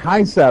our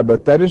high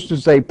Sabbath? That is to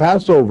say,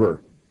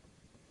 Passover.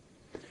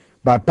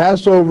 By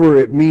Passover,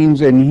 it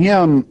means in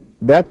him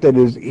that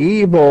is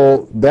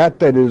evil,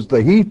 that is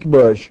the heath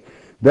bush,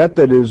 that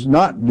is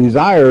not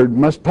desired,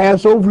 must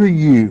pass over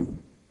you.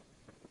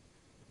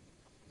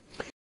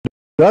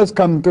 Does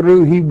come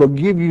through, he will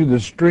give you the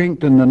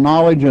strength and the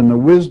knowledge and the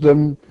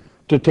wisdom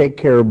to take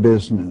care of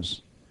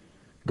business.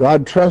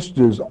 God trusts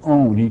his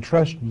own. He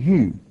trusts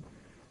you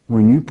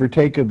when you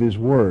partake of his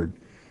word.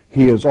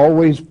 He is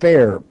always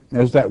fair.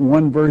 As that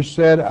one verse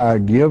said, I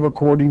give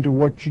according to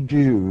what you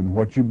do and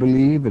what you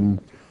believe and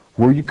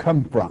where you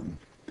come from.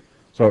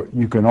 So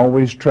you can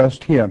always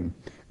trust him.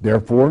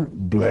 Therefore,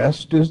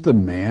 blessed is the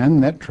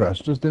man that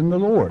trusteth in the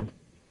Lord.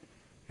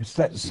 It's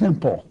that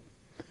simple.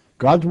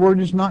 God's word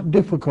is not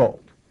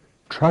difficult.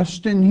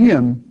 Trust in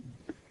him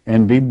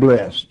and be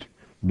blessed.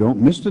 Don't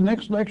miss the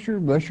next lecture.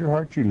 Bless your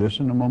heart. You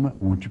listen a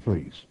moment, won't you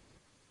please?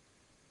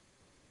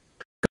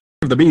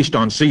 Of the Beast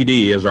on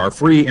CD is our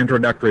free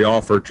introductory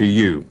offer to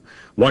you.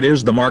 What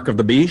is the mark of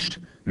the beast?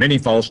 Many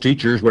false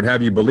teachers would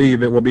have you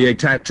believe it will be a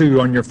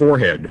tattoo on your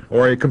forehead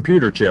or a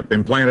computer chip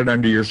implanted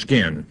under your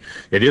skin.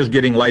 It is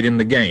getting late in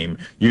the game.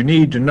 You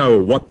need to know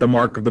what the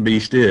mark of the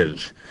beast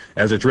is.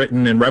 As it's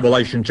written in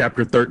Revelation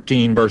chapter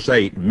 13, verse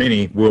 8,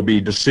 many will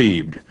be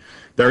deceived.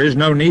 There is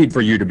no need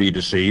for you to be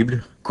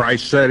deceived.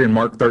 Christ said in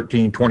Mark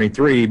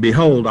 13:23,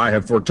 Behold, I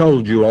have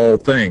foretold you all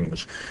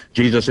things.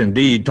 Jesus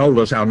indeed told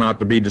us how not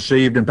to be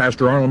deceived, and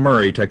Pastor Arnold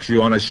Murray takes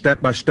you on a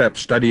step-by-step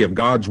study of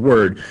God's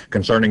Word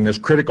concerning this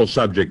critical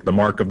subject, the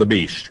mark of the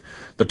beast.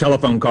 The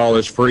telephone call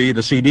is free.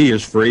 The CD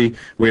is free.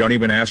 We don't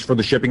even ask for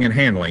the shipping and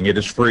handling. It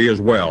is free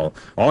as well.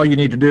 All you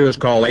need to do is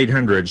call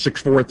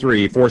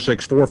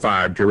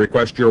 800-643-4645 to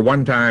request your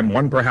one-time,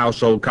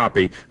 one-per-household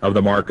copy of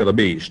the Mark of the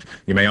Beast.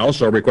 You may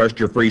also request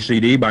your free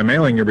CD by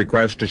mailing your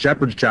request to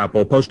Shepherd's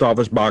Chapel, Post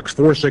Office Box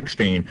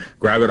 416,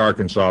 Gravette,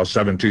 Arkansas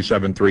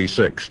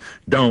 72736.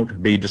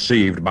 Don't be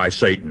deceived by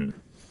Satan.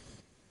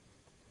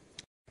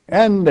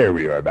 And there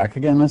we are back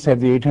again. Let's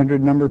have the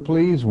 800 number,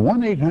 please.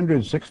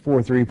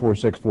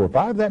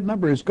 1-800-643-4645. That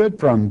number is good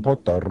from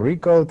Puerto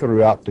Rico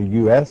throughout the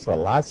U.S.,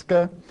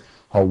 Alaska,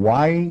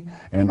 Hawaii,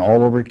 and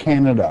all over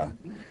Canada.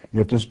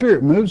 If the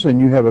Spirit moves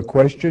and you have a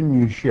question,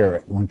 you share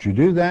it. Once you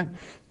do that,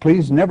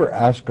 please never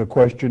ask a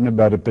question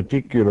about a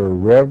particular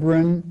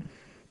reverend,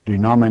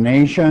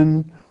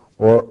 denomination,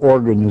 or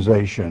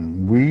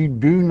organization. We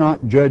do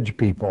not judge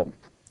people.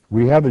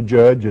 We have a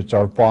judge. It's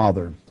our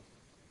Father.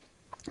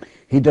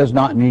 He does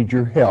not need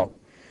your help.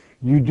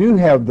 You do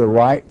have the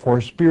right for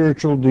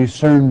spiritual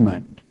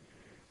discernment.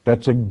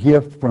 That's a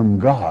gift from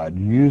God.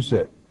 Use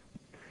it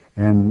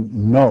and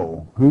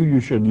know who you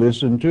should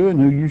listen to and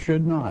who you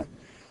should not.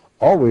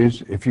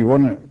 Always, if you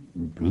want to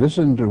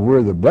listen to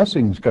where the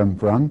blessings come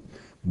from,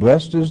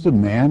 blessed is the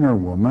man or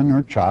woman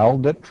or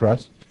child that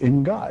trusts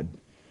in God.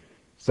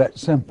 It's that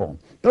simple.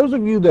 Those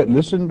of you that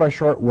listen by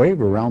shortwave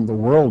around the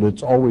world,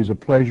 it's always a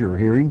pleasure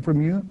hearing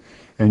from you.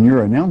 And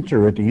your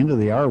announcer at the end of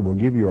the hour will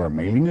give you our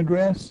mailing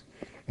address.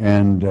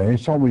 And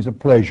it's always a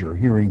pleasure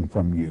hearing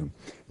from you.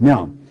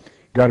 Now,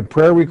 got a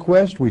prayer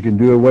request? We can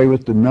do away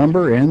with the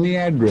number and the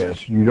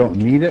address. You don't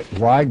need it.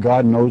 Why?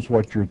 God knows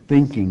what you're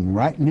thinking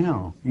right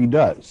now. He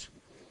does.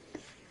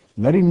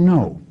 Let him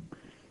know.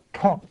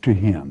 Talk to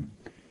him.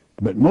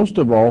 But most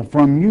of all,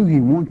 from you, he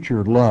wants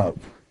your love.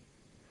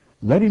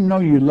 Let him know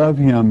you love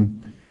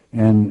him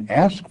and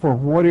ask for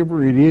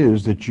whatever it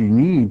is that you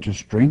need to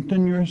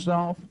strengthen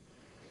yourself.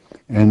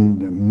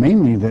 And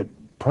mainly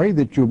pray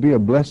that you'll be a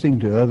blessing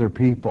to other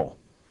people.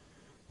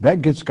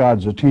 That gets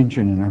God's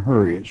attention in a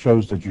hurry. It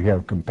shows that you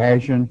have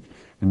compassion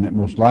and that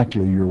most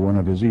likely you're one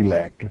of his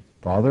elect.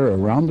 Father,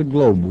 around the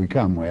globe we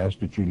come. We ask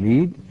that you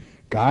lead,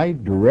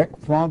 guide,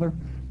 direct, Father,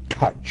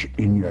 touch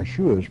in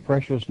Yeshua's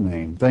precious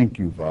name. Thank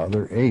you,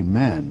 Father.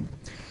 Amen.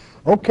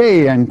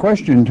 Okay, and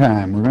question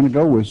time. We're going to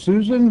go with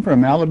Susan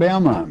from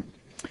Alabama.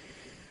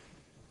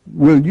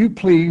 Will you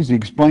please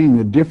explain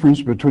the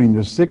difference between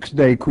the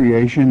sixth-day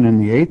creation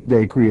and the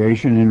eighth-day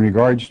creation in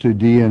regards to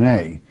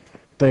DNA?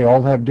 They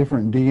all have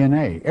different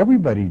DNA.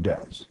 Everybody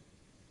does.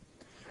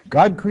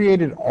 God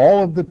created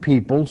all of the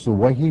peoples the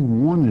way He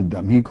wanted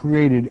them. He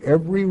created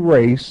every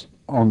race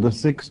on the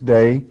sixth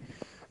day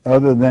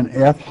other than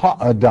Eth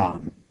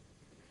HaAdam.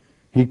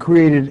 He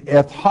created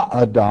Eth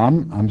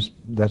HaAdam,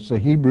 that's the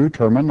Hebrew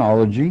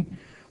terminology,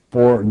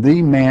 for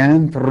the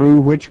man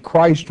through which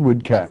Christ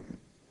would come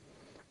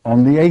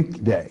on the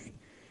eighth day.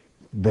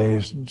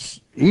 They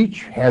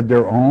each had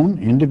their own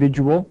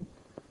individual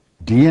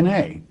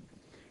DNA.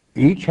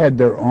 Each had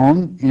their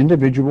own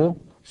individual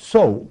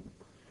soul.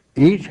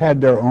 Each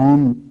had their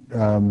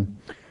own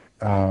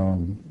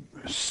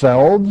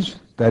selves,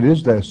 that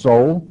is, their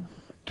soul,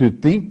 to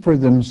think for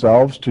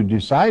themselves, to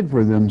decide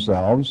for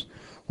themselves.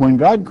 When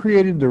God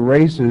created the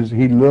races,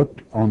 He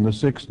looked on the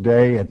sixth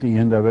day at the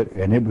end of it,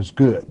 and it was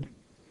good.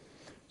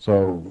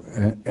 So,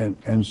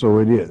 and so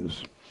it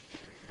is.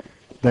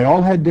 They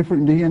all had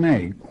different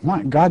DNA.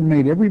 Why? God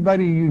made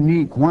everybody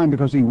unique. Why?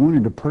 Because He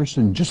wanted a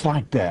person just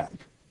like that.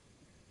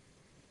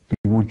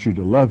 He wants you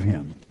to love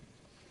Him.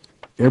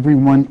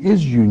 Everyone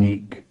is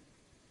unique.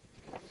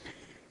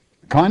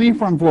 Connie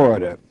from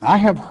Florida. I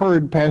have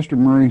heard Pastor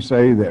Murray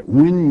say that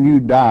when you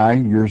die,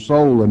 your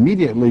soul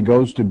immediately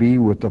goes to be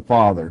with the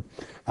Father.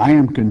 I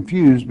am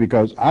confused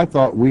because I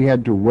thought we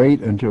had to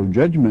wait until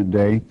Judgment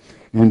Day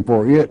and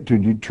for it to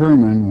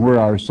determine where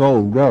our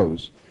soul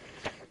goes.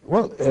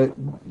 Well,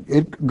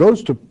 it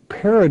goes to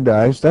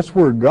paradise. That's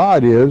where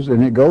God is,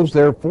 and it goes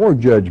there for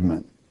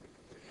judgment.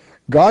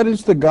 God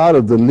is the God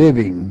of the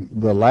living.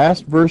 The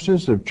last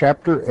verses of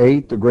chapter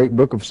 8, the great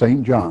book of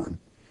St. John.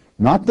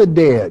 Not the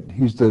dead.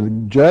 He's the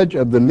judge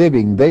of the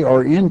living. They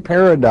are in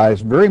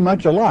paradise, very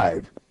much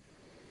alive.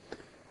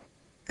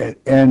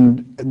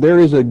 And there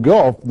is a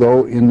gulf,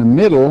 though, in the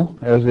middle,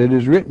 as it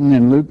is written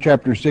in Luke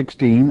chapter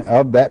 16,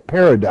 of that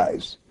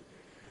paradise.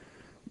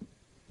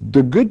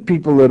 The good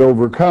people that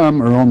overcome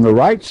are on the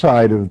right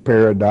side of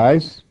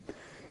paradise,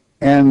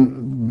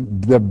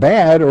 and the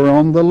bad are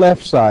on the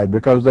left side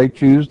because they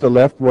choose the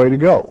left way to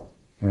go.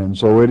 And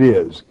so it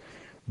is.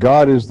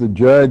 God is the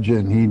judge,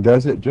 and He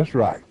does it just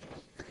right.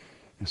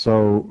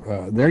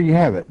 So there you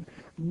have it.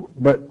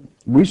 But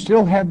we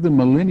still have the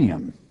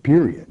millennium,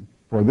 period.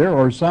 For there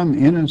are some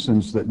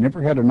innocents that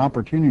never had an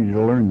opportunity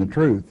to learn the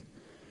truth.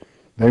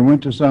 They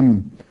went to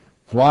some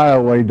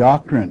flyaway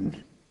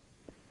doctrine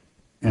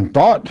and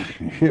thought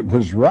it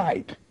was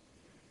right.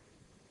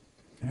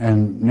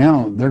 And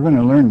now they're going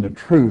to learn the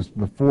truth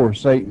before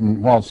Satan,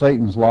 while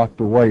Satan's locked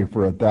away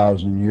for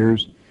 1,000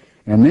 years,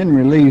 and then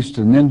released,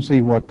 and then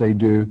see what they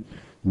do.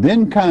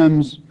 Then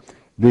comes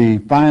the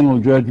final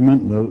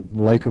judgment, the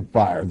lake of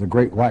fire, the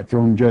great white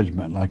throne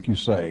judgment, like you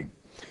say.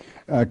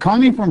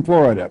 Connie from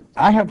Florida,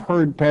 I have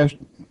heard past,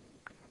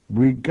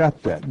 we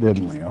got that,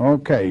 didn't we?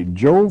 Okay,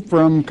 Joe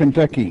from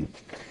Kentucky.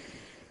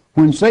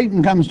 When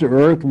Satan comes to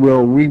earth,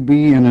 will we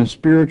be in a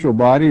spiritual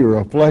body or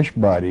a flesh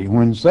body?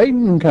 When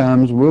Satan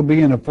comes, we'll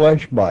be in a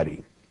flesh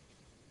body.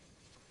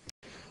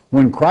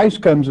 When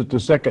Christ comes at the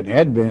second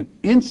advent,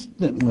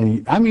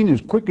 instantly, I mean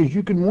as quick as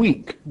you can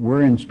wink,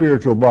 we're in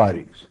spiritual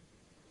bodies.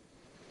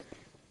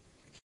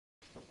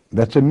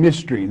 That's a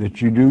mystery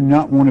that you do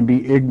not want to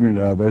be ignorant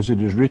of, as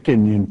it is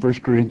written in 1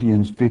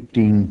 Corinthians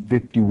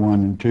 15:51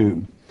 and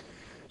 2.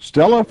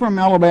 Stella from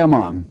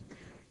Alabama,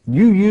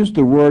 you used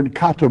the word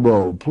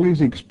katabo.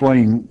 Please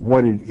explain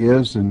what it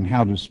is and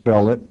how to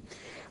spell it.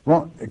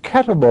 Well,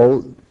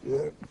 katabo,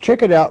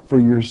 check it out for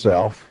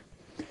yourself.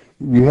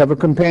 You have a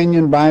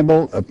companion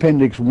Bible,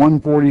 Appendix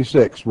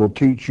 146 will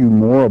teach you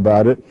more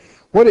about it.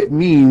 What it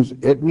means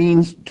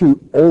to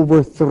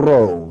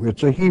overthrow.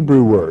 It's a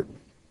Hebrew word.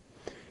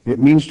 It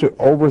means to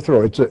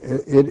overthrow.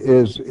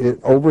 It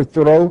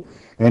overthrow,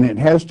 and it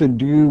has to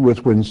do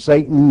with when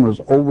Satan was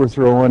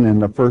overthrown in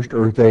the first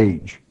earth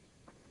age.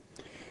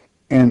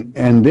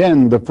 And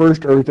then the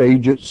first earth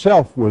age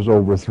itself was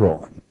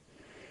overthrown.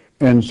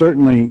 And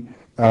certainly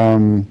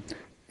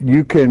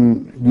you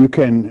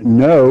can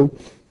know,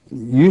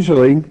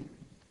 usually,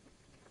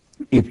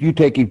 if you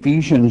take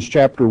Ephesians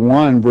chapter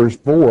 1, verse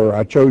 4,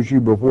 I chose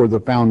you before the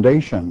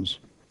foundations.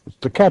 It's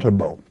the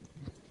katabo.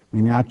 I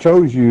mean, I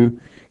chose you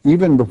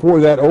even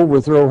before that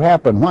overthrow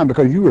happened. Why?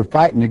 Because you were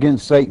fighting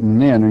against Satan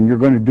then, and you're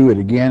going to do it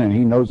again, and he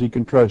knows he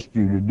can trust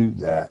you to do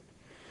that.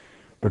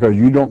 Because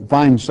you don't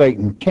find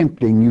Satan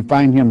tempting, you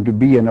find him to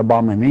be an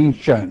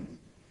abomination.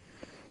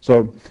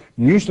 So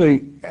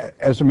usually,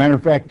 as a matter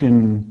of fact,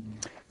 in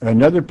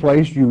another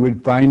place you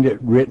would find it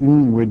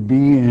written would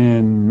be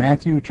in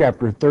Matthew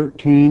chapter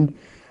 13,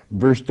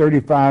 verse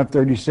 35,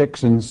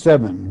 36, and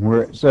 7,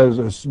 where it says,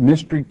 a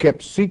mystery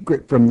kept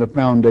secret from the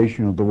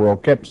foundation of the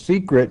world. Kept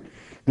secret.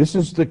 This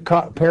is the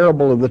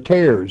parable of the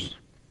tares.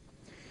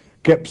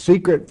 Kept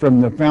secret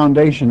from the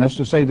foundation. That's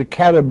to say the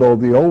katabo,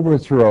 the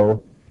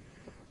overthrow,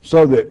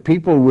 so that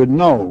people would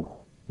know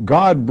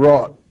God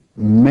brought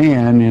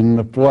man in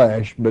the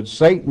flesh, but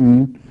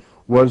Satan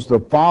was the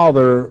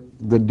father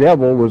the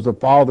devil was the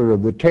father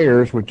of the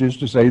tares, which is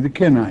to say the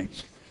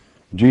Kenites.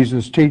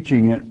 Jesus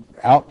teaching it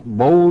out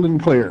bold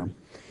and clear.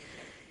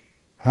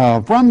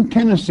 From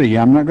Tennessee,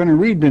 I'm not going to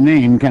read the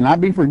name. Can I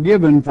be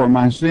forgiven for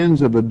my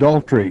sins of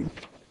adultery?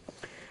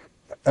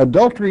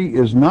 Adultery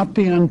is not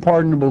the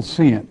unpardonable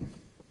sin.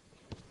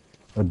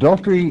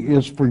 Adultery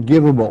is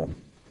forgivable.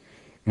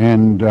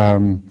 And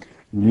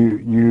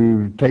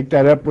you take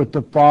that up with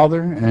the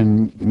Father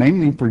and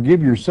mainly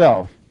forgive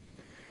yourself.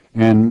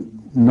 And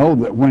know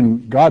that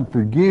when God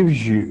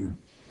forgives you,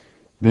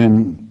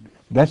 then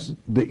that's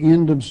the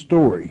end of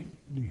story.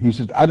 He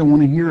says, I don't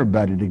want to hear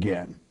about it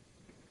again.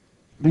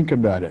 Think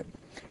about it.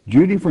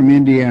 Judy from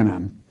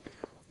Indiana,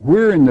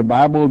 where in the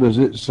Bible does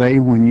it say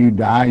when you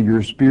die,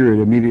 your spirit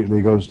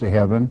immediately goes to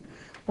heaven?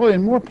 Well,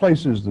 in more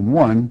places than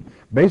one.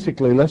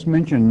 Basically, let's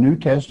mention New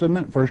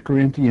Testament, 2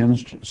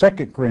 Corinthians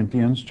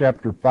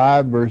chapter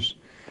 5, verse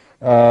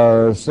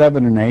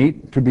 7 and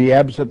 8. To be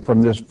absent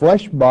from this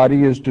flesh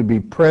body is to be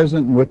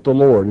present with the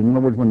Lord. In other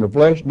words, when the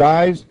flesh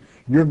dies,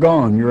 you're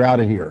gone. You're out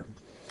of here.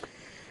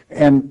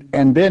 And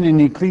then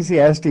in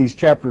Ecclesiastes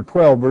chapter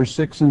 12, verse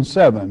 6 and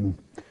 7,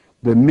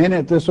 the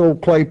minute this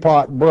old clay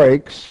pot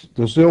breaks,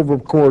 the silver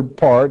cord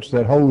parts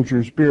that holds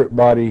your spirit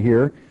body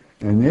here,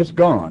 and it's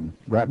gone,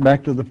 right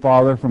back to the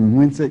Father from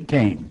whence it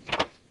came.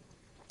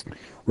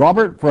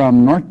 Robert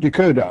from North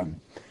Dakota,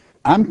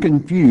 I'm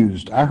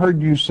confused. I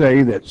heard you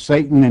say that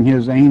Satan and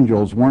his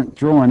angels weren't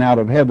thrown out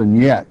of heaven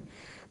yet,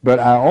 but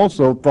I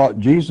also thought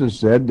Jesus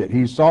said that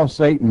he saw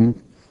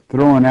Satan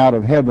thrown out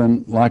of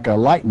heaven like a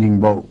lightning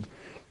bolt.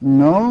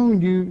 No,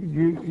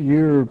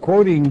 you're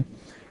quoting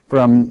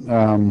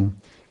from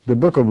the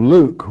book of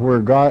Luke,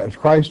 where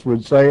Christ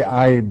would say,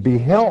 I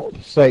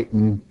beheld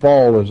Satan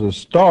fall as a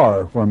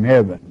star from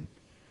heaven.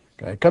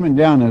 Okay, coming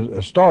down as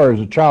a star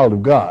as a child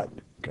of God.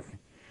 Okay,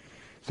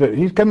 so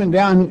he's coming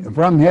down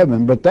from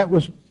heaven, but that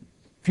was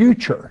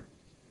future.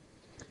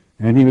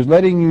 And he was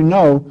letting you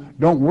know,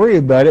 don't worry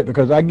about it,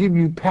 because I give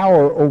you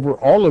power over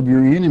all of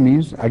your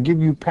enemies. I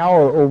give you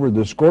power over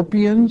the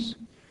scorpions,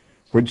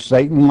 which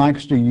Satan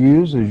likes to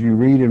use, as you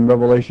read in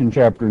Revelation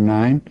chapter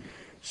 9.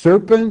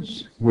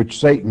 Serpents, which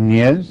Satan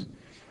is,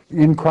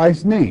 in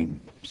Christ's name.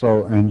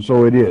 So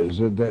it is.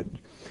 That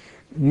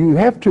you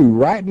have to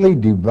rightly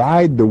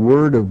divide the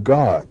Word of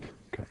God.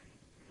 Okay.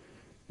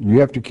 You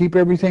have to keep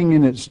everything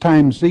in its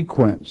time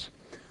sequence.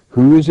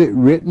 Who is it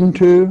written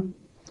to?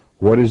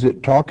 What is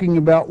it talking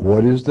about?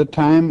 What is the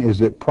time?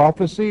 Is it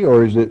prophecy,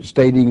 or is it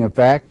stating a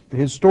fact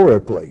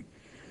historically?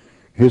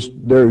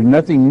 There is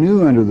nothing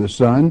new under the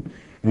sun,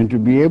 and to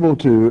be able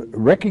to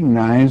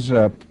recognize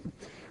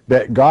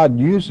that God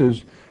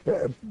uses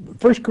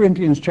 1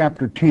 Corinthians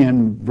chapter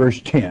 10,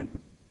 verse 10.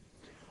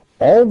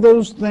 All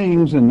those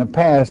things in the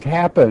past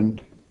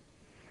happened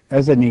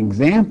as an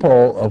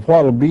example of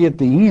what will be at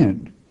the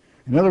end.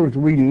 In other words,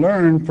 we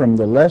learn from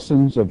the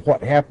lessons of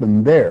what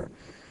happened there.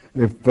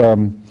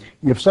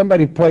 If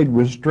somebody played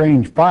with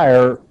strange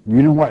fire,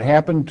 you know what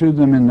happened to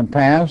them in the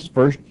past?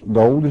 First, the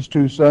oldest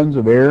two sons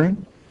of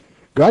Aaron,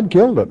 God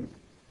killed them.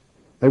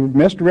 They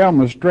messed around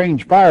with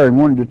strange fire and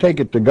wanted to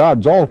take it to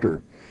God's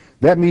altar.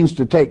 That means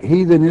to take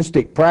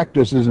heathenistic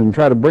practices and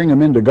try to bring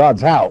them into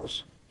God's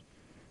house.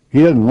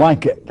 He doesn't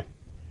like it.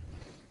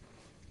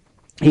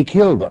 He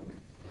killed them.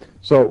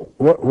 So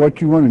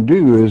what you want to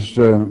do is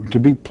to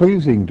be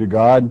pleasing to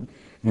God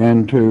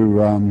and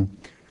to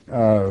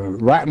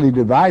rightly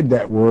divide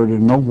that word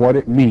and know what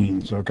it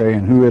means, okay,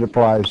 and who it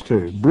applies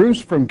to.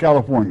 Bruce from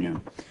California.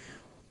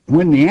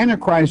 When the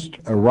Antichrist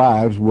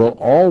arrives, will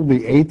all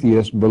the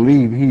atheists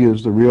believe he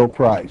is the real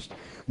Christ?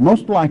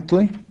 Most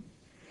likely.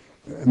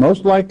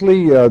 Most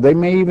likely, they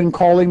may even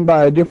call him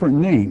by a different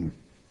name.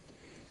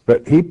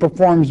 But he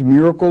performs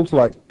miracles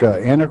like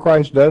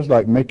Antichrist does,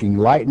 like making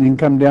lightning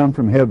come down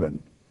from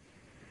heaven.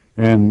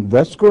 And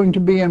that's going to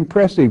be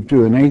impressive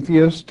to an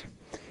atheist.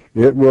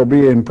 It will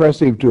be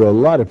impressive to a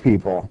lot of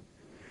people.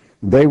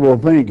 They will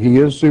think he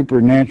is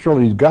supernatural.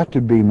 He's got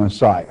to be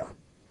Messiah.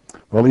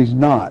 Well, he's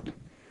not.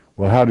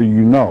 Well, how do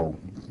you know?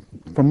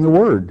 From the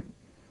Word.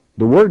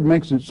 The Word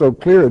makes it so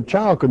clear a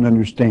child can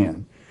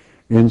understand.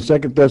 In 2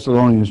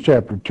 Thessalonians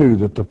chapter 2,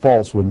 that the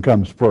false one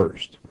comes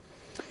first.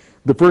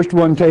 The first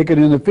one taken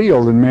in the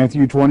field in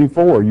Matthew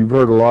 24. You've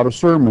heard a lot of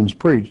sermons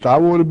preached. I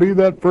want to be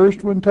that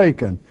first one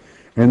taken.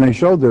 And they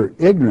show their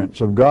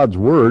ignorance of God's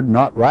Word,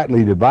 not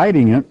rightly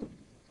dividing it,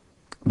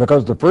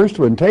 because the first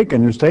one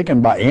taken is taken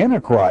by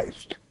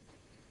Antichrist.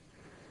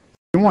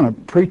 You want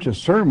to preach a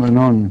sermon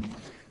on,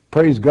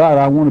 praise God,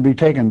 I want to be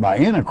taken by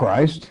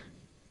Antichrist.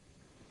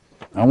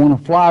 I want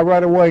to fly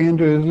right away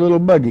into his little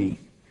buggy.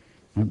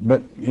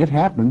 But it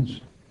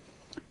happens.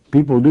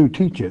 People do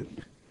teach it.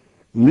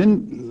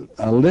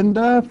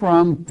 Linda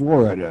from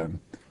Florida.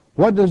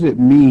 What does it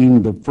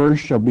mean, the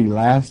first shall be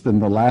last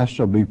and the last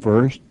shall be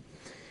first?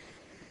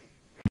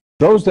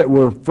 Those that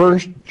were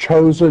first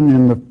chosen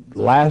in the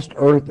last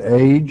earth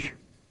age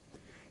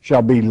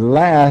shall be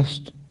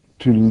last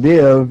to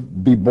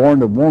live, be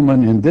born of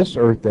woman in this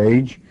earth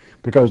age,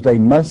 because they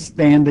must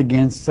stand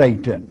against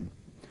Satan.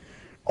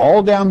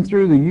 All down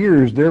through the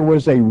years, there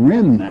was a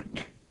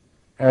remnant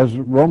as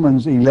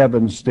Romans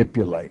 11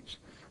 stipulates,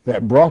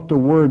 that brought the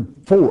word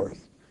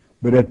forth.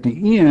 But at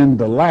the end,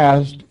 the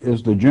last,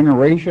 is the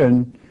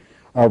generation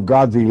of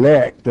God's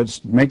elect that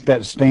make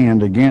that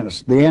stand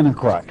against the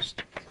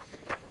Antichrist.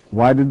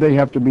 Why did they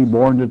have to be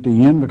born at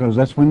the end? Because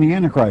that's when the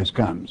Antichrist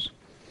comes.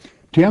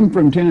 Tim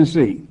from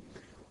Tennessee.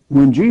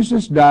 When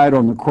Jesus died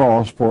on the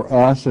cross for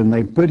us and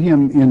they put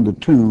him in the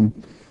tomb,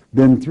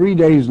 then 3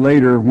 days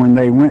later when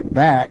they went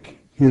back,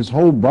 his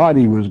whole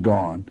body was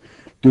gone.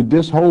 Did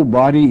this whole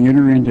body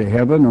enter into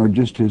heaven or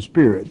just his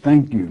spirit?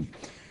 Thank you.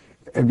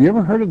 Have you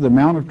ever heard of the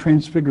Mount of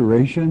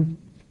Transfiguration?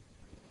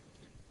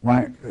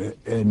 Why,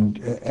 and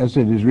as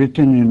it is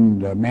written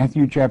in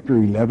Matthew chapter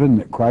 11,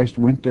 that Christ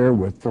went there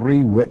with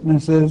 3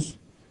 witnesses,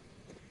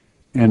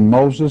 and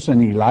Moses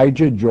and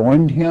Elijah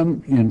joined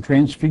him in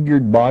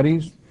transfigured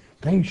bodies.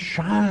 They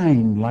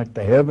shined like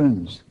the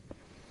heavens.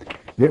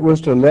 It was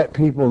to let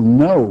people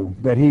know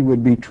that he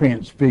would be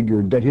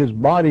transfigured, that his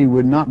body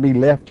would not be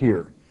left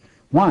here.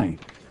 Why?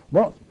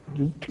 Well,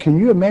 can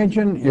you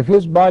imagine if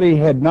his body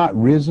had not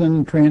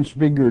risen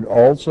transfigured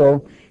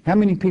also? How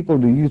many people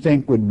do you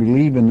think would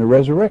believe in the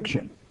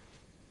resurrection?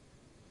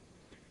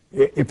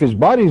 If his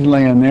body's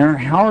laying there,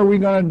 how are we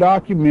going to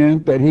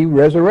document that he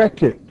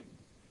resurrected?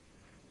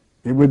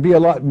 It would be a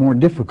lot more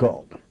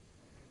difficult.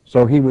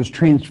 So he was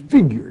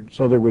transfigured,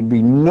 so there would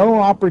be no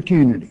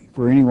opportunity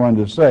for anyone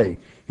to say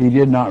he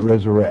did not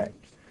resurrect.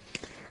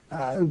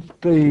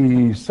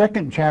 The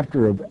 2nd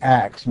chapter of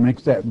Acts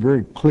makes that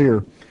very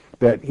clear,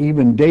 that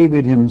even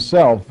David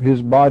himself,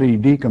 his body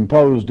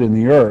decomposed in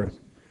the earth,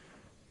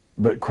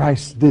 but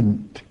Christ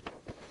didn't.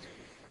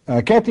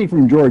 Kathy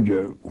from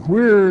Georgia,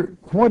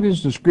 what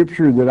is the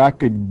scripture that I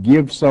could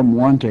give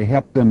someone to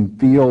help them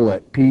feel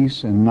at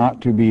peace and not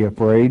to be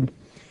afraid?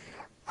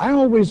 I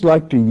always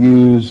like to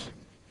use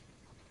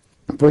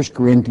 1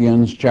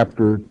 Corinthians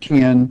chapter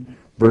 10,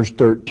 verse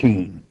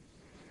 13.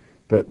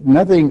 But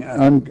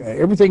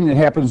everything that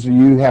happens to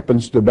you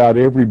happens to about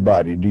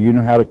everybody. Do you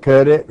know how to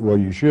cut it? Well,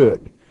 you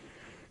should.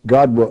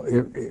 God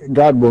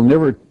will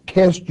never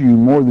test you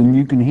more than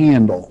you can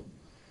handle.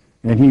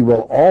 And he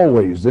will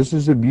always, this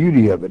is the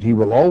beauty of it, he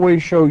will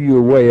always show you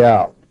a way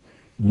out.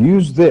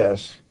 Use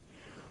this.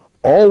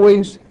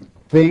 Always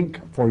think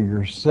for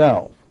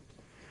yourself.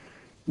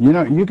 You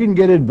know, you can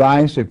get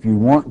advice if you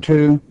want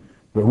to,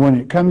 but when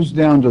it comes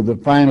down to the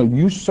final,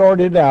 you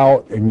sort it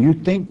out and you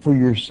think for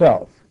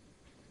yourself.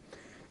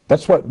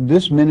 That's what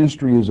this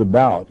ministry is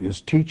about,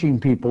 is teaching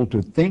people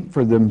to think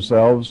for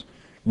themselves,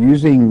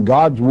 using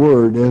God's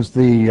Word as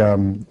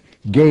the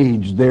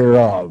gauge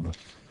thereof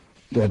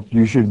that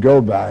you should go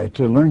by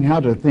to learn how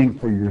to think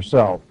for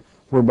yourself,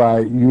 whereby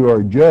you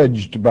are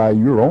judged by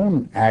your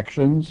own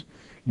actions,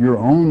 your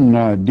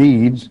own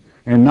deeds,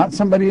 and not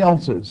somebody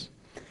else's.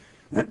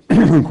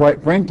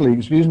 Quite frankly,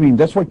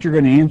 that's what you're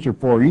going to answer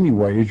for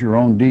anyway, is your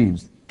own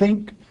deeds.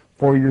 Think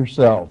for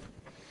yourself.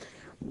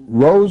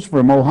 Rose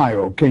from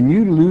Ohio, can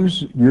you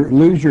lose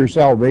your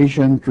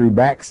salvation through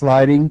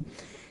backsliding?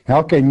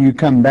 How can you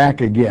come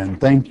back again?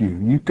 Thank you.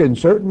 You can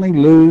certainly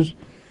lose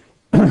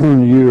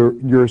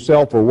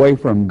yourself away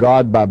from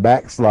God by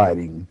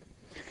backsliding.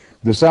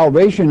 The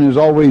salvation is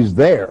always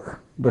there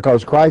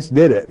because Christ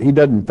did it. He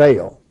doesn't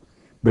fail.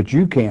 But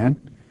you can.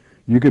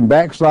 You can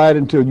backslide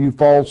until you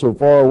fall so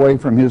far away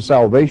from his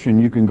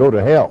salvation you can go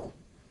to hell.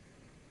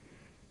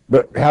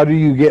 But how do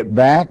you get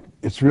back?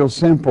 It's real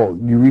simple.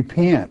 You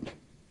repent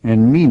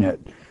and mean it.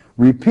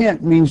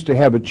 Repent means to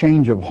have a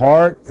change of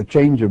heart, a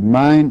change of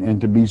mind, and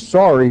to be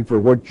sorry for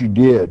what you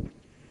did,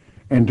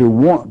 and to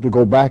want to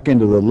go back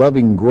into the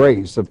loving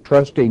grace of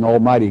trusting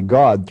Almighty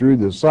God through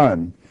the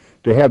Son,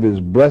 to have his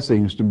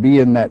blessings, to be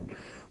in that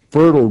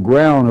fertile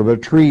ground of a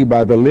tree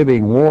by the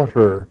living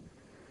water.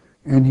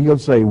 And he'll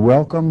say,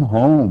 welcome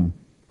home.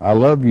 I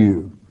love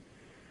you.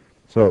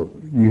 So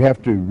you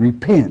have to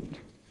repent.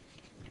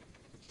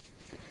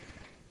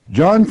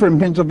 John from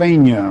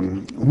Pennsylvania,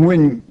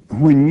 when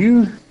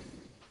you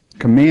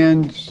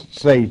command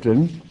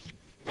Satan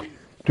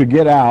to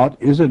get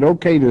out, is it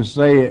okay to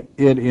say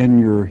it in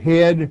your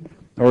head,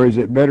 or is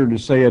it better to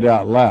say it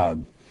out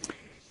loud?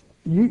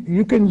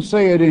 You can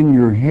say it in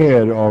your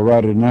head all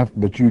right enough,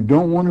 but you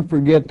don't want to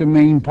forget the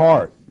main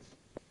part.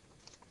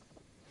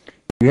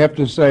 You have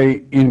to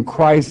say, in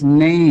Christ's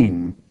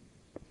name,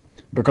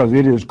 because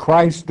it is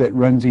Christ that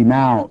runs him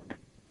out,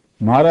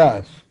 not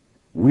us.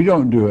 We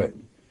don't do it.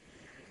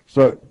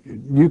 So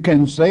you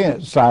can say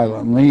it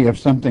silently if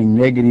something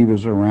negative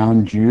is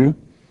around you,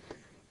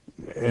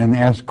 and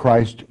ask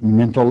Christ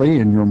mentally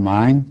in your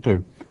mind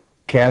to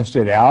cast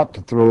it out,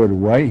 to throw it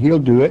away. He'll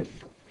do it.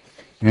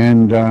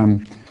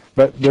 And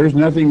but there's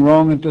nothing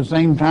wrong at the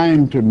same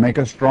time to make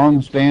a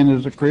strong stand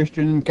as a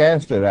Christian and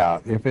cast it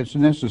out if it's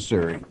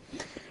necessary.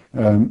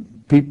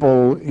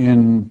 People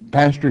in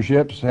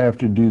pastorships have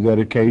to do that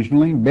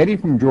occasionally. Betty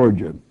from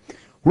Georgia,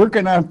 where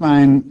can I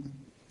find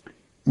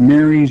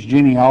Mary's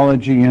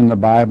genealogy in the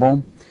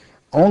Bible?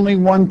 Only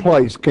one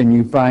place can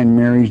you find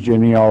Mary's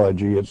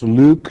genealogy. It's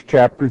Luke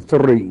chapter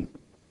 3.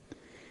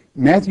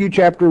 Matthew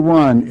chapter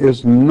 1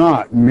 is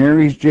not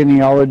Mary's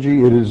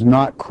genealogy. It is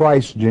not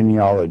Christ's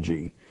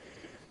genealogy.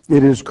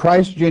 It is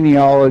Christ's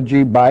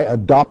genealogy by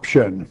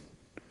adoption.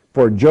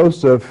 For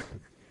Joseph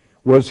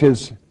was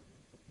his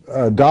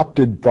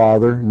adopted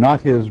father,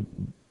 not his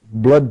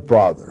blood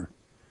father.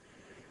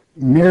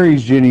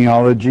 Mary's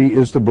genealogy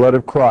is the blood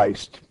of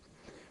Christ,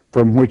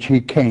 from which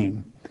he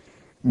came.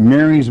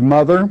 Mary's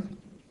mother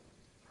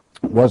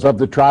was of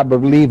the tribe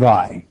of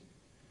Levi,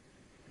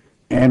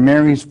 and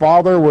Mary's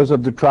father was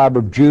of the tribe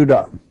of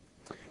Judah.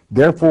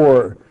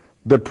 Therefore,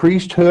 the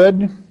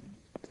priesthood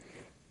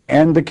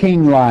and the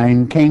king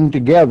line came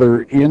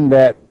together in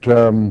that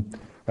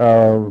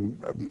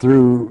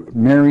through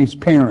Mary's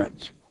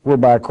parents,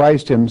 whereby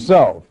Christ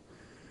himself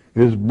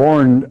is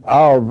born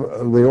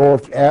of the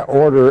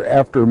order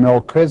after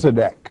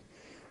Melchizedek,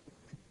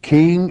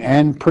 king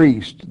and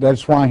priest.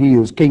 That's why he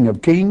is King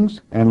of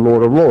Kings and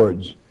Lord of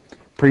Lords,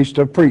 priest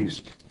of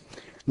priests.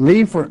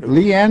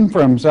 Leanne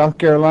from South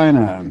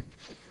Carolina,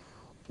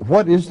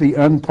 what is the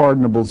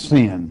unpardonable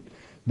sin?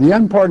 The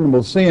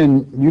unpardonable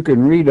sin you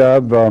can read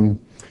of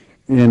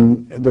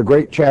in the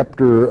great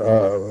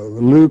chapter,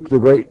 Luke, the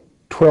great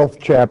 12th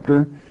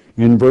chapter,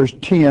 in verse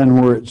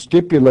 10, where it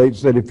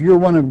stipulates that if you're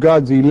one of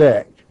God's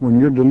elect, when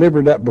you're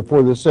delivered up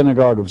before the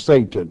synagogue of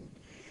Satan,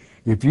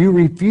 if you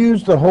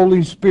refuse the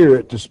Holy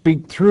Spirit to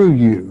speak through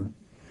you,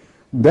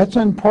 that's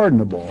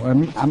unpardonable.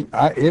 And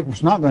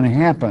it's not going to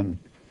happen.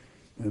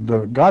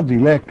 God's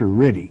elect are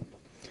ready.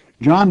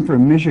 John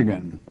from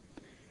Michigan,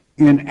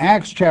 in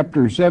Acts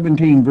chapter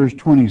 17, verse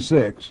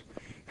 26,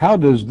 how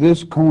does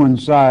this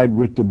coincide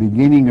with the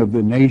beginning of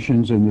the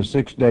nations in the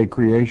six-day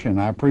creation?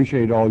 I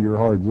appreciate all your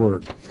hard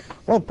work.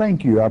 Well,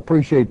 thank you. I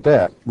appreciate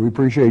that. We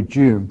appreciate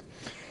you.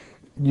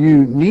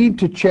 You need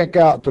to check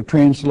out the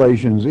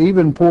translations.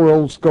 Even poor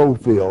old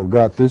Schofield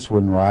got this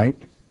one right.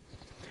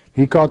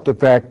 He caught the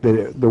fact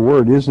that the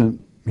word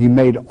isn't, he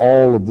made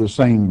all of the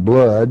same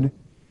blood.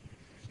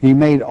 He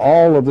made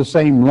all of the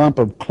same lump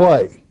of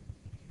clay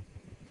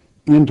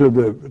into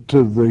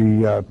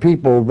the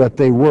people that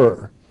they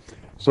were.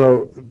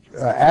 So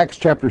Acts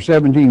chapter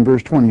 17,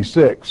 verse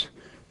 26,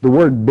 the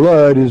word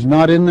blood is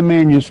not in the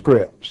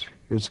manuscripts.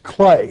 It's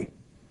clay,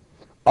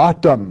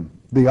 autumn,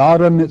 the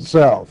autumn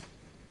itself.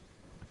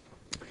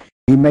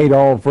 He made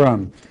all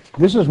from.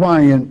 This is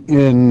why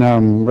in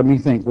let me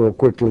think real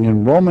quickly,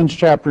 in Romans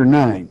chapter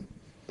 9,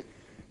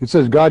 it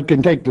says God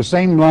can take the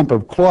same lump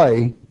of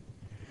clay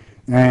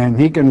and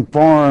he can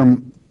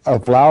form a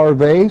flower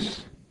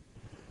vase,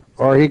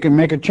 or he can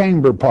make a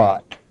chamber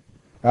pot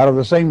out of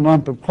the same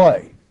lump of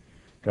clay.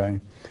 Okay,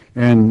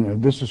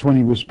 and this is when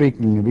he was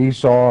speaking of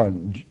Esau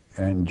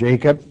and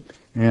Jacob,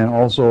 and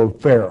also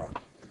of Pharaoh.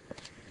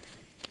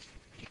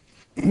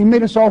 He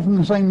made us all from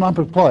the same lump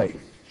of clay.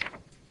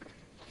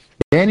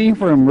 Danny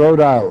from Rhode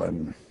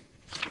Island,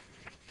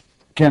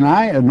 can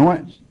I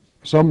anoint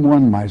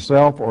someone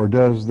myself, or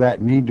does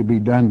that need to be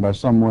done by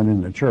someone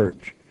in the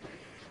church?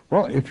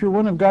 Well, if you're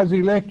one of God's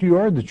elect, you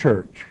are the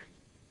church.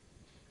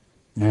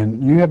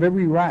 And you have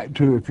every right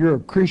to, if you're a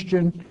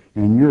Christian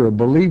and you're a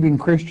believing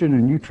Christian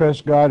and you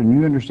trust God and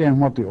you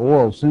understand what the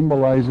oil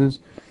symbolizes,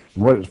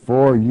 what it's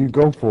for, you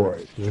go for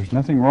it. There's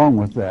nothing wrong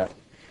with that.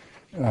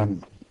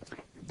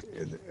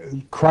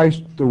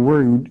 Christ, the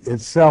word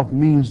itself,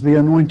 means the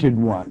anointed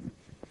one.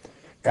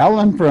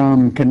 Ellen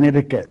from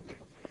Connecticut,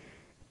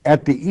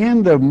 at the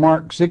end of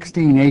Mark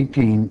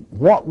 16:18,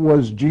 what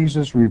was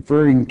Jesus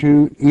referring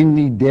to?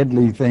 Any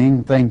deadly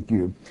thing? Thank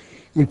you.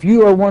 If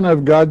you are one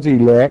of God's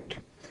elect,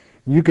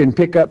 you can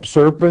pick up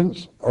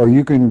serpents or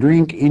you can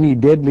drink any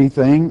deadly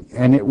thing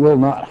and it will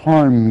not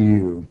harm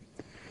you.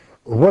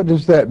 What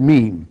does that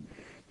mean?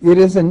 It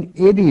is an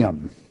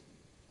idiom,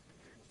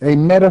 a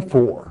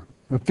metaphor,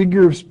 a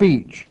figure of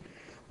speech.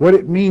 What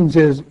it means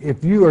is,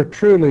 if you are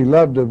truly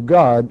loved of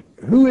God,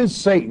 who is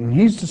Satan?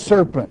 He's the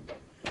serpent.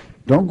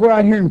 Don't go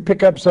out here and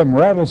pick up some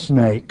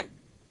rattlesnake,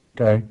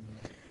 okay?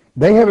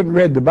 They haven't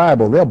read the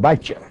Bible. They'll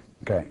bite you,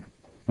 okay?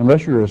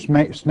 Unless you're a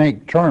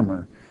snake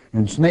charmer.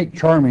 And snake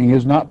charming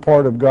is not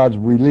part of God's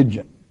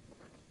religion.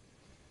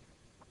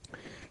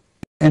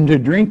 And to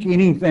drink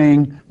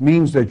anything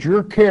means that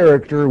your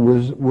character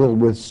will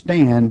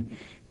withstand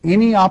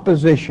any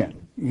opposition,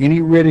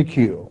 any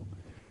ridicule.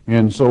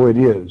 And so it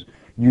is.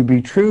 You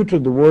be true to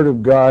the Word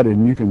of God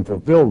and you can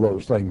fulfill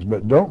those things.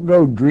 But don't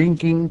go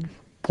drinking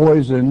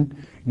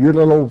poison. Your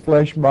little old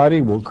flesh body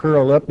will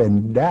curl up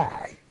and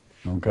die.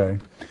 Okay?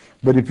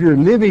 But if you're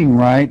living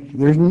right,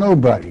 there's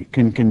nobody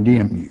can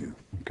condemn you.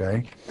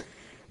 Okay?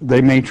 They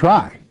may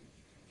try,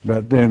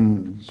 but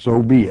then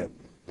so be it.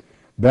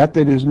 That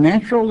is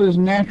natural,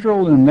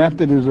 and that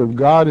is of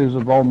God is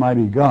of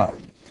Almighty God.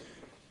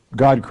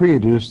 God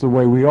created us the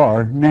way we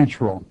are,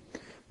 natural.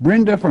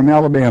 Brenda from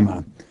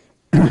Alabama,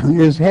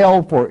 is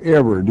hell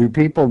forever? Do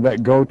people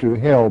that go to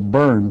hell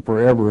burn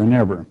forever and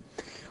ever?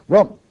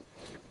 Well,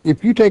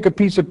 if you take a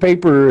piece of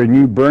paper and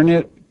you burn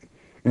it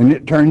and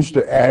it turns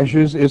to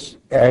ashes, it's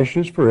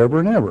ashes forever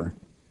and ever.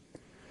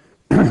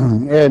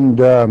 And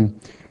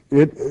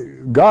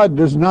God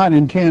does not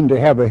intend to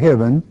have a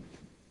heaven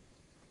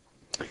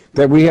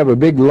that we have a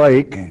big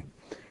lake,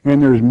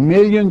 and there's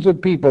millions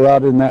of people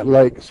out in that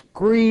lake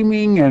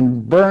screaming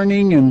and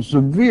burning in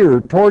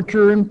severe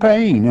torture and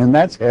pain, and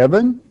that's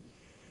heaven?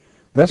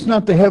 That's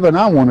not the heaven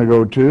I want to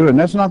go to, and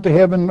that's not the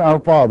heaven our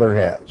Father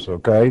has,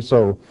 okay?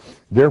 So,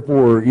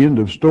 therefore, end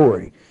of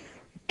story.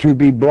 To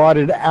be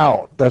blotted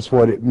out, that's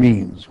what it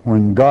means.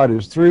 When God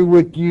is through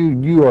with you,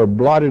 you are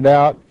blotted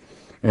out,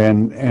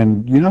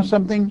 and you know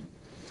something?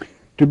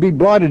 To be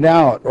blotted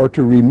out or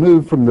to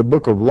remove from the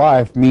book of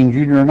life means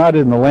you're not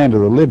in the land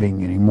of the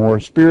living anymore,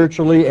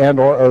 spiritually and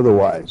or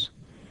otherwise.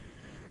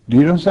 Do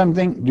you know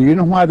something? Do you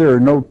know why there are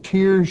no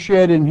tears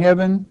shed in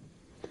heaven?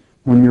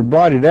 When you're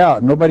blotted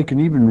out, nobody can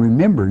even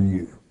remember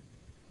you.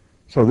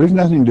 So there's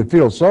nothing to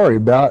feel sorry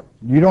about.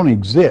 You don't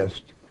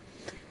exist.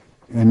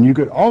 And you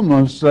could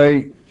almost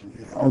say,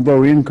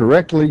 although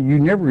incorrectly, you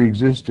never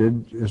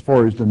existed as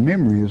far as the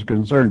memory is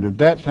concerned at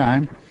that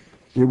time.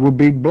 It will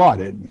be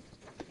blotted.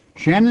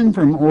 Shannon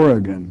from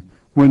Oregon,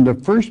 when the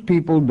first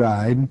people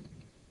died,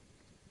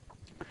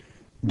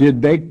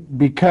 did they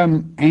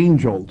become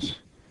angels?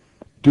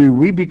 Do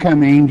we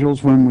become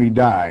angels when we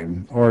die,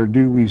 or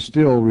do we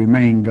still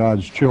remain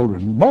God's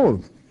children?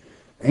 Both.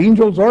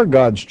 Angels are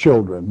God's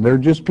children. They're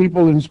just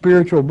people in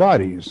spiritual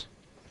bodies.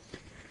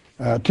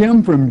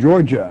 Tim from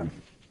Georgia,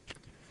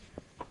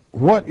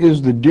 what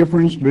is the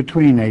difference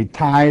between a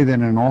tithe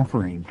and an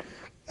offering?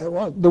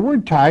 Well, the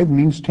word tithe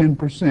means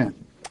 10%.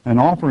 An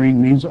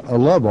offering means a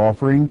love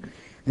offering,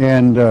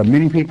 and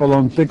many people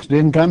on fixed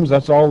incomes,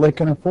 that's all they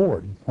can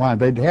afford. Why?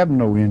 They'd have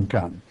no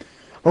income.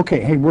 Okay,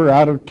 hey, we're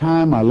out of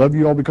time. I love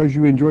you all because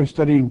you enjoy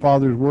studying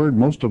Father's Word.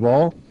 Most of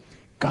all,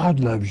 God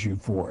loves you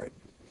for it.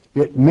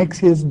 It makes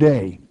His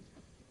day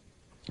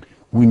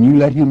when you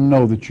let Him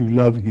know that you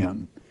love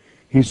Him.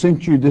 He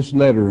sent you this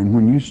letter, and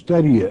when you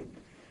study it,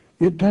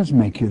 it does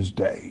make His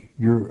day.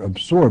 You're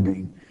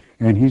absorbing,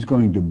 and He's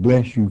going to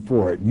bless you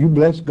for it. You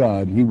bless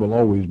God, He will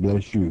always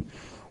bless you.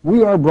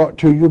 We are brought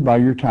to you by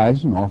your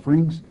tithes and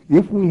offerings.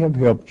 If we have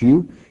helped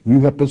you, you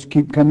help us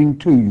keep coming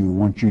to you.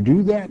 Once you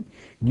do that,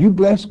 you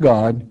bless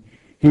God,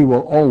 He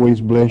will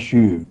always bless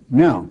you.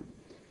 Now,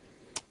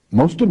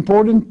 most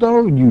important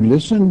though, you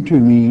listen to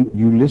me,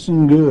 you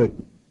listen good.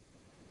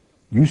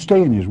 You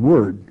stay in His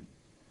Word.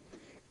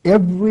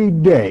 Every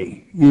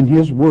day in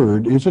His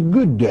Word is a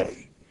good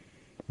day.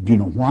 Do you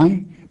know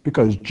why?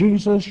 Because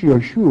Jesus,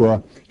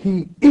 Yeshua,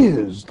 He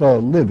is the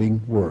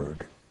living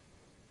Word.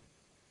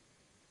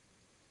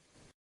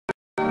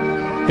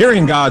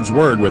 Hearing God's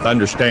Word with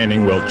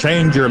understanding will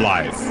change your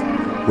life.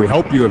 We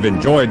hope you have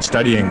enjoyed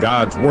studying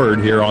God's Word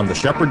here on the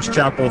Shepherd's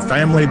Chapel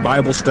Family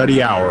Bible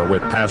Study Hour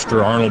with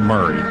Pastor Arnold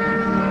Murray.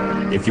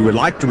 If you would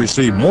like to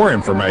receive more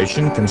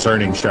information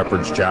concerning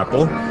Shepherd's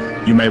Chapel,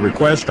 you may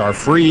request our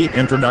free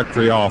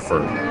introductory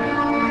offer.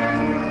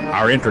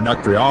 Our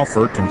introductory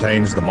offer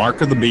contains the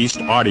Mark of the Beast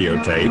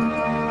audio tape,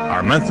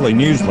 our monthly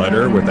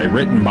newsletter with a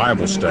written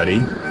Bible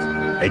study,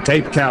 a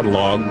tape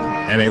catalog,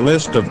 and a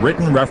list of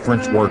written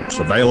reference works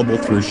available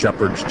through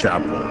Shepherd's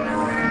Chapel.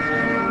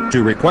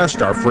 To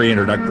request our free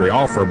introductory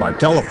offer by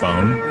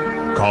telephone,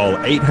 call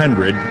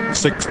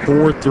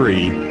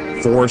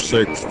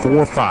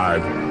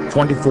 800-643-4645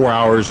 24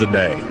 hours a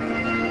day.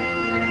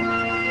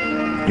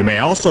 You may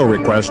also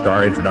request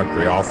our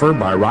introductory offer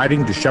by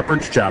writing to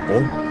Shepherd's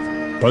Chapel,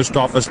 Post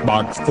Office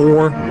Box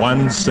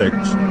 416,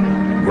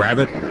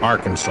 Gravette,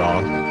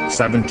 Arkansas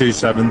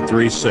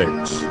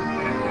 72736.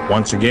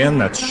 Once again,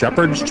 that's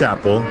Shepherd's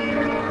Chapel,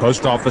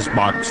 Post Office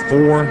Box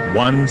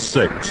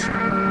 416,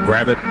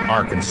 Gravette,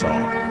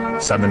 Arkansas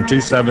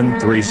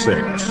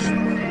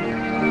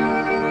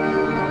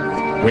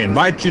 72736. We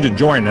invite you to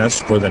join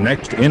us for the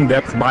next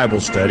in-depth Bible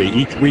study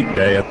each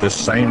weekday at this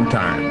same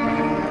time.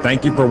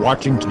 Thank you for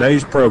watching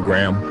today's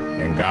program,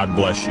 and God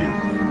bless you.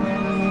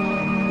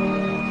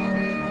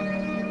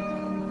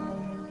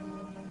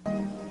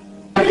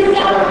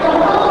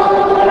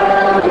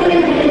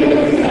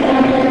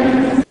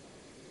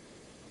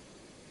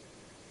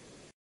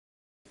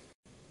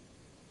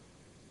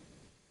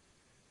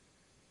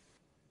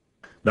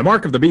 The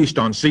Mark of the Beast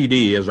on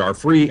CD is our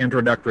free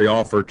introductory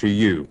offer to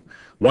you.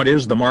 What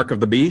is the Mark of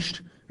the Beast?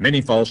 Many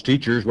false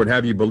teachers would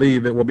have you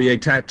believe it will be a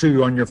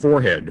tattoo on your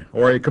forehead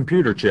or a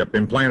computer chip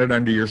implanted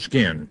under your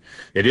skin.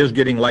 It is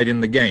getting late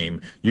in the game.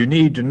 You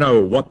need to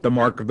know what the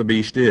Mark of the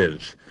Beast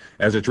is.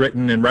 As it's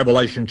written in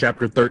Revelation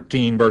chapter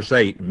 13, verse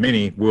 8,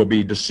 many will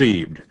be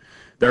deceived.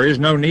 There is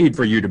no need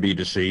for you to be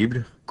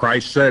deceived.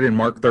 Christ said in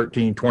Mark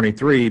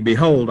 13:23,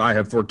 "Behold, I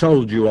have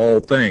foretold you all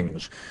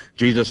things."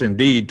 Jesus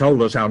indeed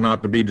told us how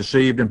not to be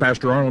deceived, and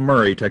Pastor Arnold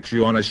Murray takes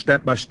you on a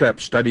step-by-step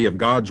study of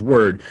God's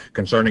Word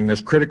concerning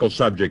this critical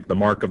subject, the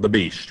Mark of the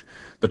Beast.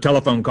 The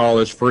telephone call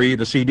is free.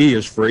 The CD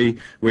is free.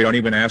 We don't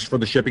even ask for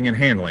the shipping and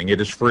handling.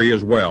 It is free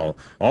as well.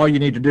 All you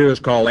need to do is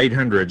call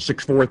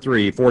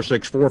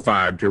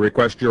 800-643-4645 to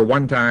request your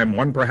one-time,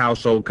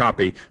 one-per-household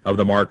copy of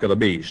the Mark of the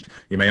Beast.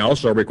 You may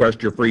also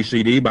request your free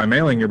CD by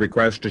mailing your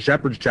request to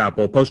Shepherd's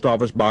Chapel, Post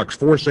Office Box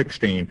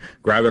 416,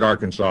 Gravette,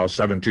 Arkansas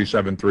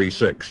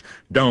 72736.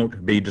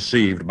 Don't be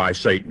deceived by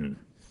Satan.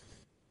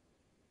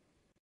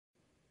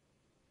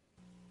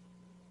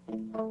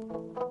 Welcome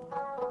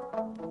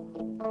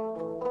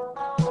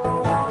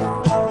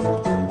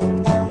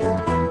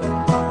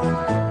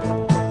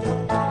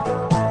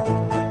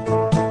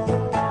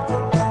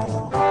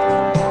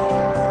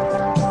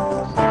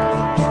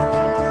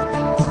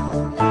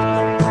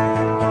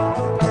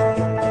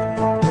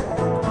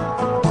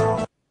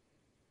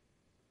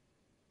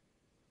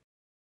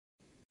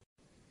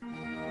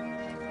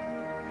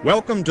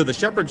to the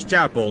Shepherd's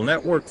Chapel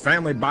Network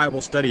Family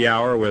Bible Study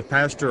Hour with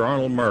Pastor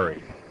Arnold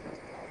Murray.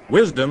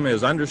 Wisdom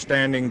is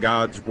understanding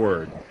God's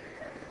Word.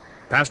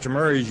 Pastor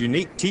Murray's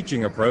unique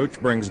teaching approach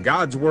brings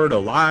God's Word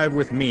alive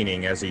with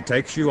meaning as he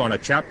takes you on a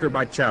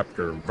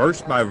chapter-by-chapter,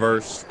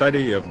 verse-by-verse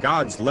study of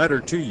God's letter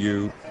to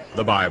you,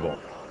 the Bible.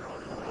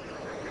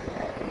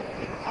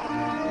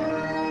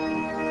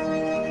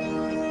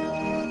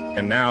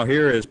 And now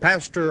here is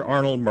Pastor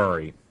Arnold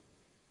Murray.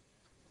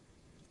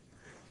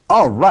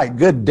 All right,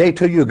 good day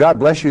to you. God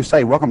bless you.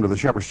 Say, welcome to the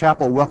Shepherd's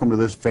Chapel. Welcome to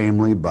this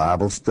Family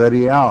Bible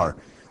Study Hour.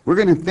 We're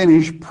going to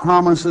finish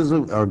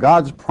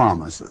God's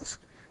promises.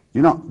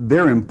 You know,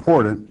 they're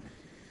important.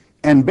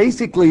 And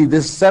basically,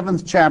 this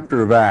 7th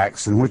chapter of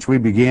Acts, in which we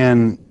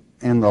began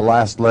in the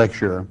last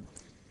lecture,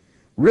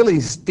 really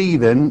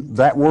Stephen,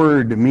 that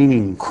word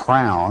meaning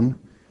crown,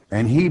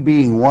 and he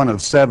being one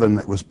of 7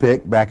 that was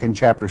picked back in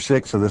chapter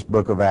 6 of this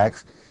book of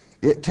Acts,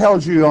 it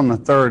tells you on the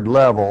 3rd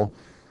level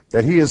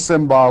that he is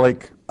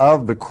symbolic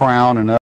of the crown and